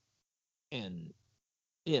 times. And,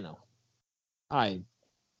 I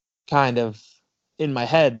kind of, in my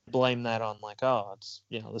head, blame that on it's,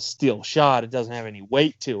 the steel shot. It doesn't have any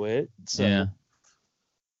weight to it. So, yeah.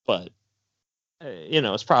 But,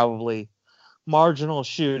 it's probably marginal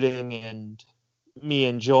shooting and me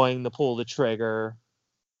enjoying the pull the trigger.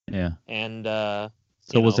 Yeah. And,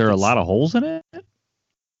 so was there a lot of holes in it?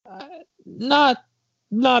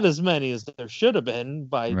 Not as many as there should have been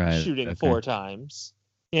by shooting 4 times.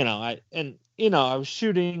 I was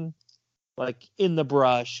shooting in the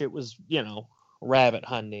brush. It was, rabbit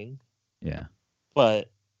hunting. Yeah. But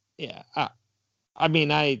yeah, I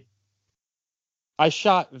mean, I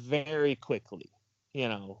shot very quickly,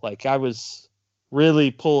 I was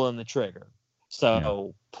really pulling the trigger.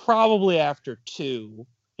 So probably after 2,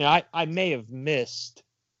 I may have missed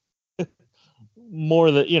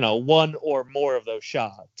more than, 1 or more of those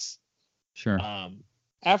shots. Sure.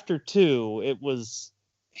 After 2, it was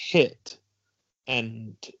hit.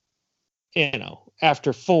 And,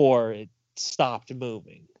 after 4, it stopped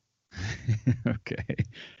moving. Okay.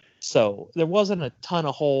 So there wasn't a ton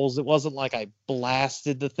of holes. It wasn't like I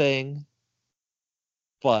blasted the thing.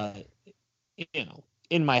 But,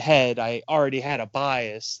 in my head, I already had a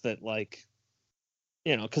bias that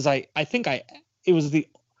because I think I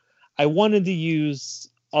wanted to use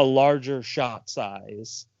a larger shot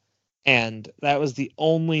size, and that was the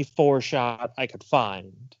only 4-shot I could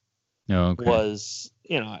find. Okay. Was,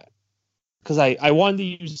 because I wanted to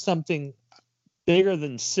use something bigger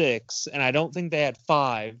than 6, and I don't think they had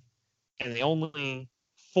 5, and the only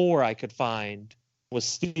 4 I could find was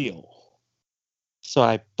steel. So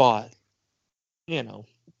I bought,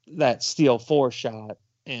 that steel 4-shot,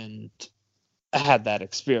 and I had that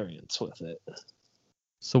experience with it.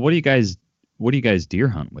 So what do you guys deer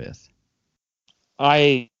hunt with?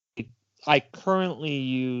 I currently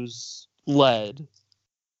use lead,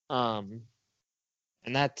 and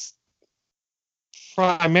that's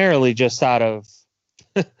primarily just out of,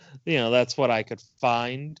 that's what I could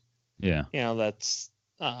find. Yeah. That's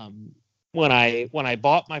when I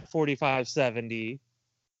bought my 4570,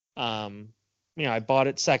 I bought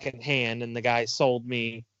it secondhand, and the guy sold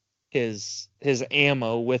me his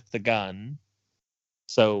ammo with the gun.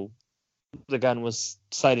 So the gun was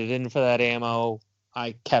sighted in for that ammo.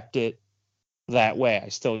 I kept it that way. I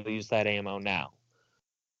still use that ammo now.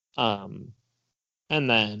 And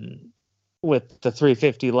then with the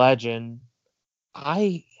 350 Legend,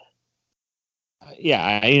 I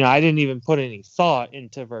didn't even put any thought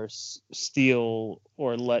into versus steel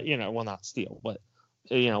or lead, not steel, but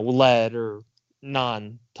lead or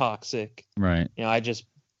non-toxic. Right. I just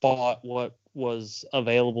bought what was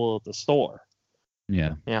available at the store.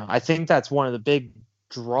 Yeah. I think that's one of the big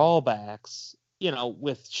drawbacks,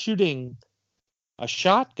 with shooting a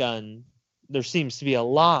shotgun. There seems to be a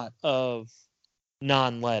lot of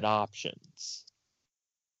non-lead options.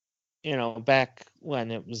 Back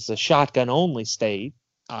when it was a shotgun only state,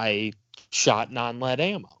 I shot non-lead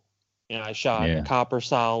ammo. I shot copper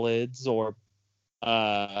solids or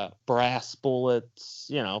brass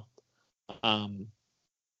bullets,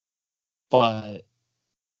 but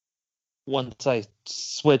once I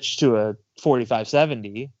switched to a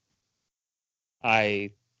 45-70,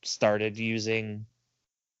 I started using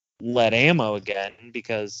lead ammo again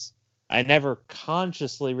because I never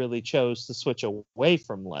consciously really chose to switch away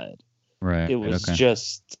from lead. Right. It was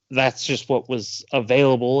that's just what was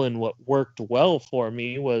available, and what worked well for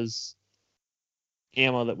me was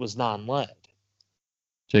ammo that was non-lead.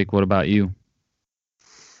 Jake, what about you?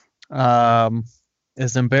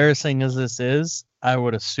 As embarrassing as this is, I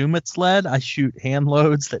would assume it's lead. I shoot hand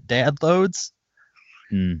loads that Dad loads.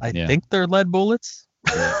 I think they're lead bullets.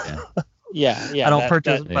 Yeah. I don't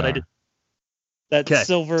purchase, but I did. That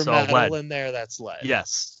silver metal lead in there, that's lead.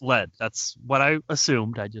 Yes, lead. That's what I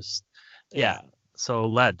assumed. So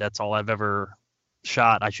lead, that's all I've ever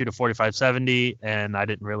shot. I shoot a 45-70, and I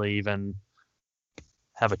didn't really even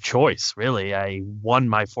have a choice, really. I won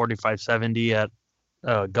my 45-70 at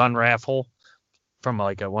a gun raffle from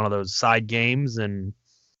one of those side games, and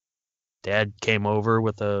Dad came over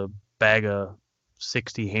with a bag of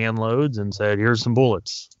 60 hand loads and said, "Here's some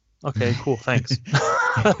bullets." Okay, cool, thanks.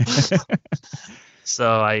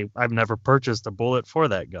 So I've never purchased a bullet for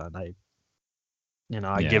that gun. I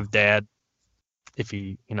give Dad, if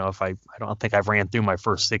I don't think I've ran through my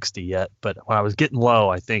first 60 yet, but when I was getting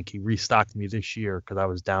low, I think he restocked me this year because I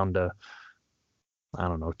was down to,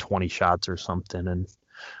 20 shots or something. And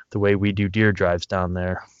the way we do deer drives down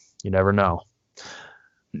there, you never know.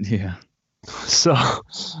 Yeah. So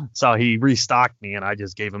he restocked me, and I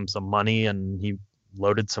just gave him some money, and he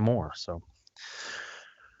loaded some more. So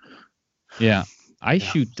yeah, I'm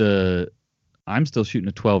still shooting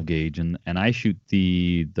a 12 gauge, and I shoot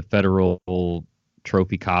the Federal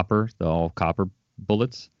Trophy Copper, the all copper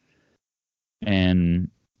bullets, and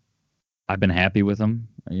I've been happy with them.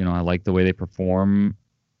 I like the way they perform.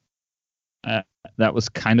 That was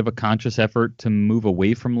kind of a conscious effort to move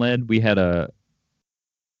away from lead. We had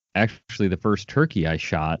actually the first turkey I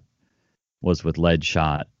shot was with lead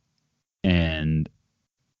shot, and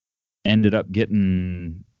ended up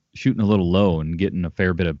shooting a little low and getting a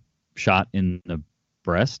fair bit of shot in the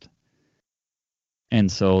breast.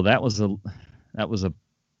 And so that was a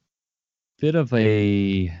bit of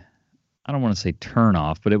a, I don't want to say turn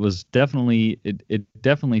off, but it was definitely, it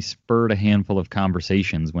definitely spurred a handful of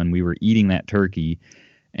conversations when we were eating that turkey,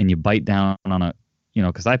 and you bite down on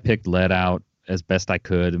because I picked lead out as best I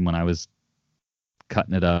could. And when I was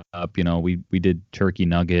cutting it up, we did turkey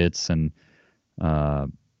nuggets and,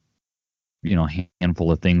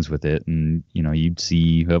 handful of things with it. And, you'd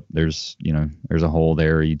see, there's a hole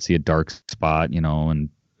there. You'd see a dark spot, and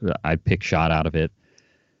I'd pick shot out of it.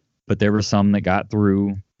 But there were some that got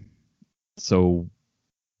through. So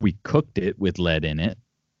we cooked it with lead in it.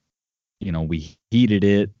 We heated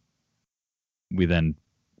it. We then,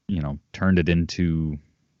 turned it into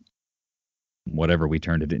whatever we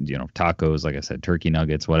turned it into, tacos, like I said, turkey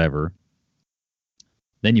nuggets, whatever.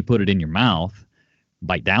 Then you put it in your mouth,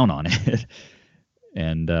 bite down on it,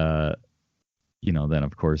 and then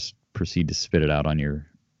of course proceed to spit it out on your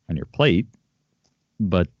plate.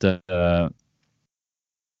 But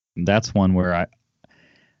that's one where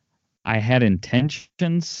I had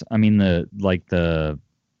intentions. I mean, the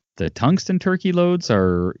tungsten turkey loads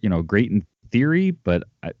are great in theory, but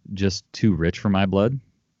just too rich for my blood.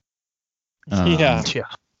 Yeah.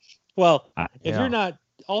 Well, if you're not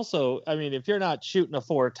if you're not shooting a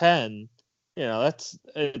 410, it's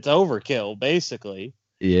overkill basically.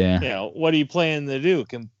 Yeah. What are you planning to do?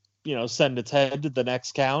 Send its head to the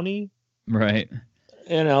next county? Right.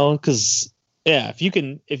 Because if you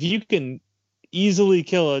can easily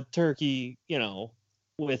kill a turkey,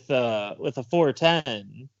 with a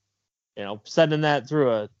 410, sending that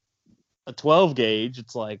through a 12 gauge,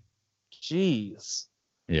 it's like, geez.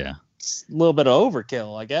 Yeah. It's a little bit of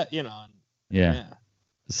overkill, I get, Yeah.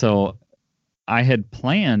 So I had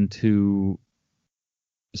planned to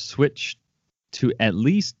switch to at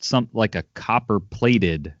least something like a copper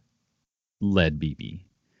plated lead BB.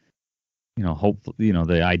 Hopefully,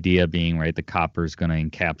 the idea being, right, the copper is going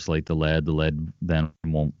to encapsulate the lead then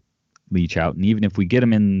won't leach out. And even if we get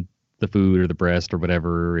them in the food or the breast or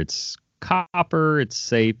whatever, it's copper, it's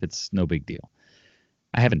safe, it's no big deal.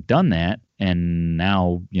 I haven't done that, and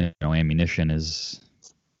now ammunition is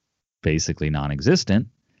basically non-existent.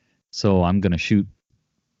 So I'm going to shoot,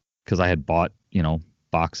 because I had bought,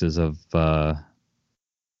 boxes of, I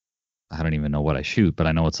don't even know what I shoot, but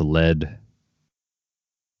I know it's a lead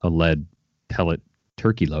pellet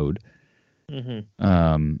turkey load.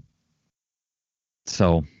 Mm-hmm.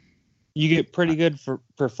 So you get pretty good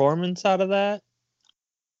performance out of that.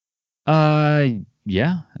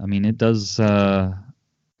 Yeah. I mean, it does. Now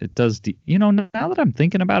that I'm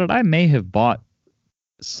thinking about it, I may have bought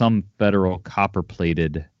some Federal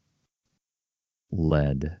copper-plated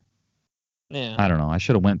lead. Yeah. I don't know. I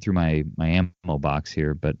should have went through my ammo box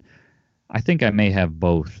here, but I think I may have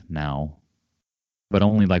both now. But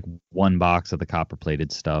only like one box of the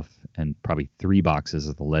copper-plated stuff and probably 3 boxes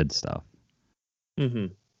of the lead stuff. Mm-hmm.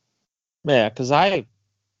 Yeah, because I,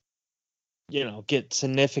 get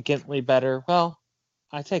significantly better. Well,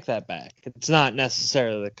 I take that back. It's not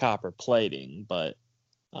necessarily the copper plating, but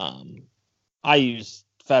I use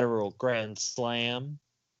Federal Grand Slam,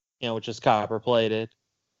 which is copper plated.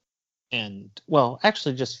 And, well,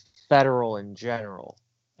 actually just Federal in general.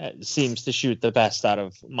 It seems to shoot the best out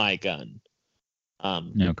of my gun.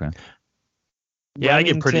 Okay. Yeah, I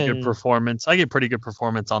get pretty good performance. I get pretty good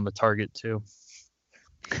performance on the target too.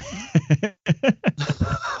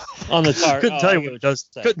 On the target. Couldn't tell you what it does.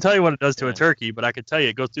 Couldn't tell you what it does to a turkey, but I could tell you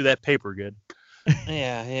it goes through that paper good.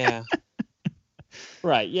 Yeah.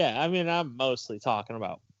 Right. Yeah. I mean, I'm mostly talking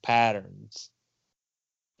about patterns.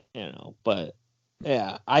 But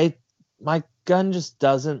yeah, my gun just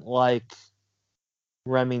doesn't like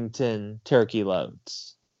Remington turkey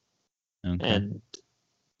loads. Okay.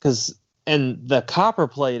 And the copper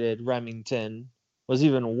plated Remington was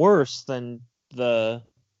even worse than the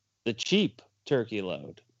cheap turkey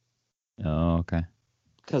load. Oh, okay.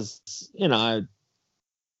 Because I'm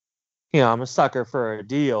a sucker for a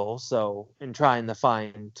deal, so in trying to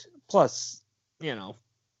find, plus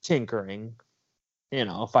tinkering,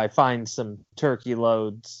 if I find some turkey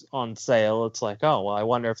loads on sale, it's like, oh well, I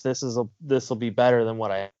wonder if this will be better than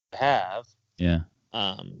what I have. Yeah.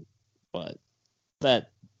 But that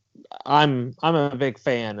I'm a big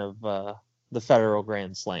fan of the Federal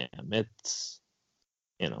Grand Slam. It's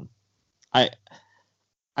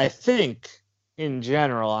I think in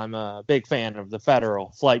general I'm a big fan of the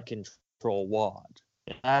Federal Flight Control wad.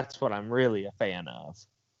 That's what I'm really a fan of.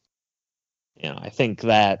 I think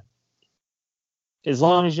that as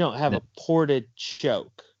long as you don't have a ported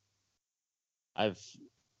choke, I've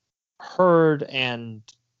heard, and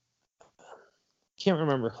can't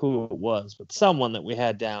remember who it was, but someone that we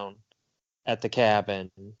had down at the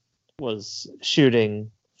cabin was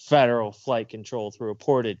shooting Federal Flight Control through a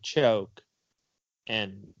ported choke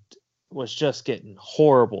and was just getting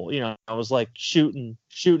horrible. I was like shooting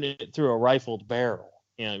it through a rifled barrel.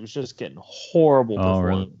 It was just getting horrible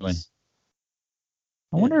performance. Really?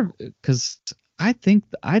 I wonder, because I think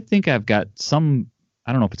I've got some,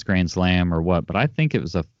 I don't know if it's Grand Slam or what, but I think it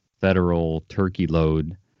was a Federal turkey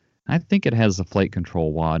load. I think it has a flight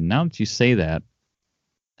control wad. Now that you say that,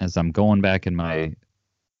 as I'm going back in my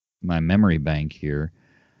memory bank here,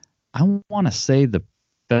 I want to say the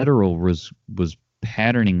Federal was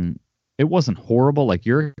patterning. It wasn't horrible like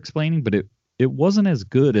you're explaining, but it wasn't as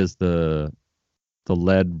good as the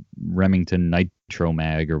lead Remington Nitro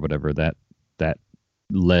Mag or whatever that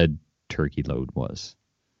lead turkey load was.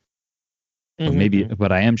 Mm-hmm.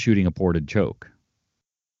 But I am shooting a ported choke.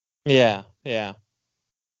 Yeah.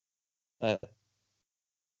 That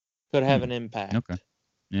could have an impact. Okay.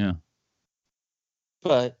 Yeah.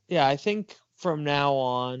 But yeah, I think from now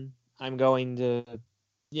on, I'm going to,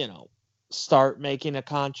 start making a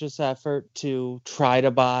conscious effort to try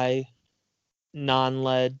to buy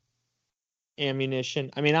non-lead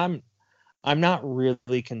ammunition. I mean, I'm not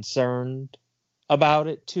really concerned about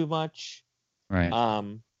it too much. Right.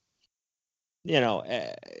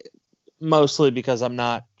 Mostly because I'm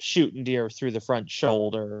not shooting deer through the front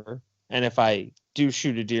shoulder. And if I do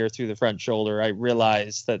shoot a deer through the front shoulder, I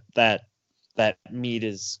realize that meat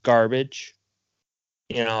is garbage.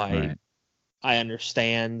 Right. I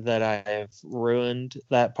understand that I have ruined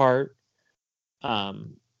that part.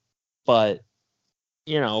 But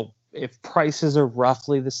if prices are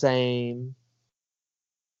roughly the same,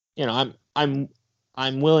 I'm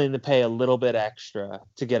willing to pay a little bit extra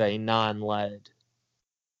to get a non-lead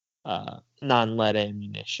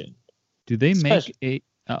ammunition. Do they make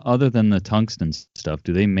other than the tungsten stuff,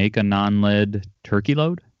 do they make a non-lead turkey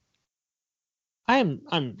load?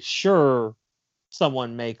 I'm sure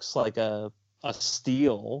someone makes like a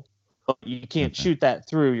steel, but you can't shoot that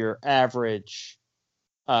through your average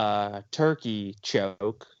turkey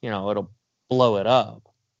choke. It'll blow it up.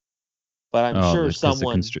 But I'm sure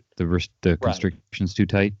someone the constriction's too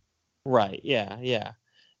tight. Right. Yeah. Yeah.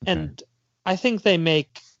 Okay. And I think they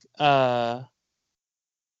make like,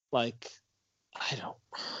 I don't.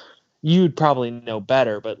 You'd probably know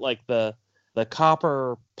better, but like the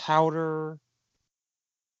copper powder,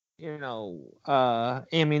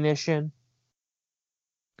 ammunition.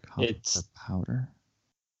 Copper powder.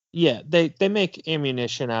 Yeah, they make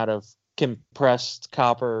ammunition out of compressed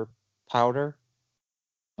copper powder.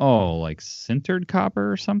 Oh, like sintered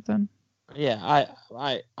copper or something? Yeah,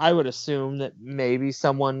 I would assume that maybe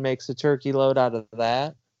someone makes a turkey load out of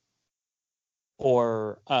that,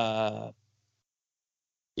 or one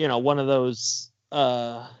of those.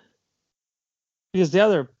 Because the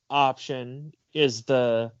other option is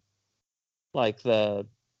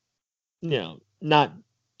not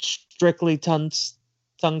strictly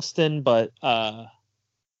tungsten, but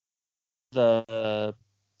the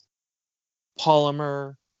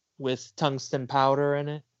polymer with tungsten powder in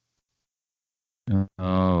it.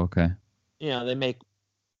 Oh, okay. They make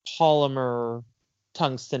polymer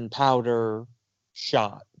tungsten powder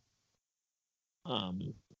shot.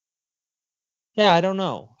 Yeah, I don't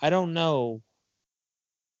know. I don't know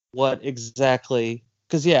what exactly,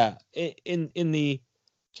 because in the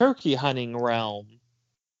turkey hunting realm,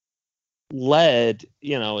 lead,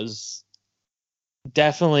 is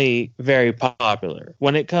definitely very popular.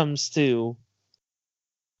 When it comes to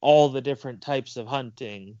all the different types of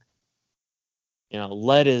hunting,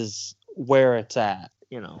 lead is where it's at.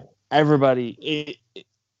 Everybody,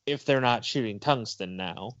 if they're not shooting tungsten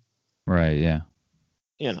now. Right, yeah.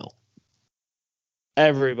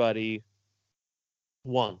 Everybody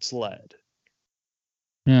wants lead.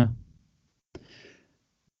 Yeah.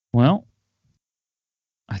 Well,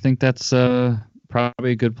 I think that's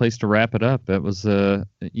probably a good place to wrap it up. That was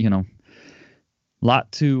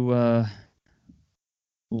lot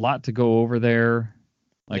to go over there.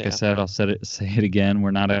 Like I said, I'll say it again.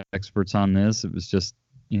 We're not experts on this. It was just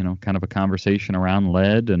kind of a conversation around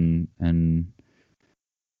lead and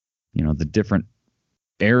the different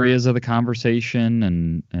areas of the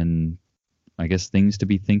conversation and I guess things to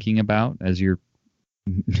be thinking about as you're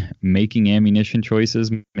making ammunition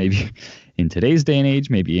choices. Maybe in today's day and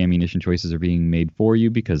age, maybe ammunition choices are being made for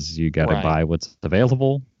you because you got to buy what's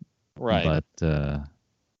available. Right. But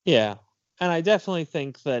yeah, and I definitely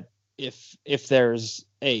think that if there's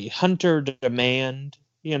a hunter demand,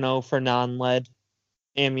 for non-lead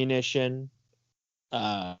ammunition,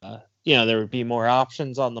 there would be more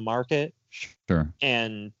options on the market. Sure.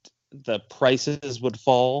 And the prices would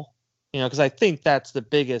fall, because I think that's the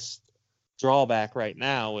biggest drawback right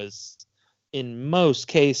now is in most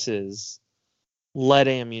cases, lead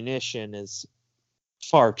ammunition is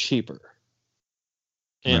far cheaper.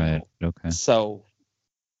 Right. Okay. So,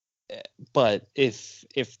 but if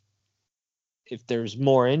there's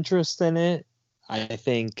more interest in it, I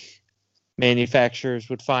think manufacturers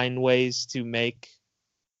would find ways to make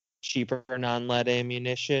cheaper non-lead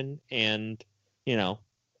ammunition, and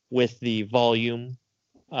with the volume,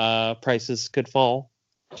 prices could fall.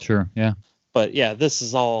 Sure. Yeah. But yeah, this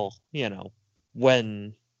is all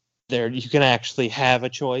when you can actually have a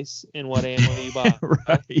choice in what ammo you buy.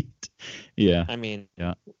 Right. Yeah. I mean,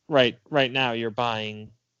 yeah. Right now you're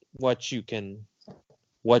buying what you can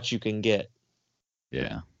get.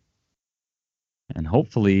 Yeah. And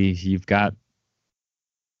hopefully you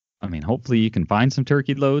can find some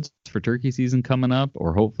turkey loads for turkey season coming up,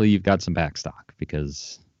 or hopefully you've got some backstock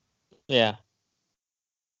because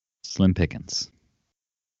slim pickings.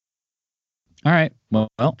 All right. Well,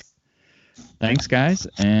 thanks guys,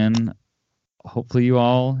 and hopefully you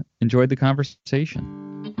all enjoyed the conversation.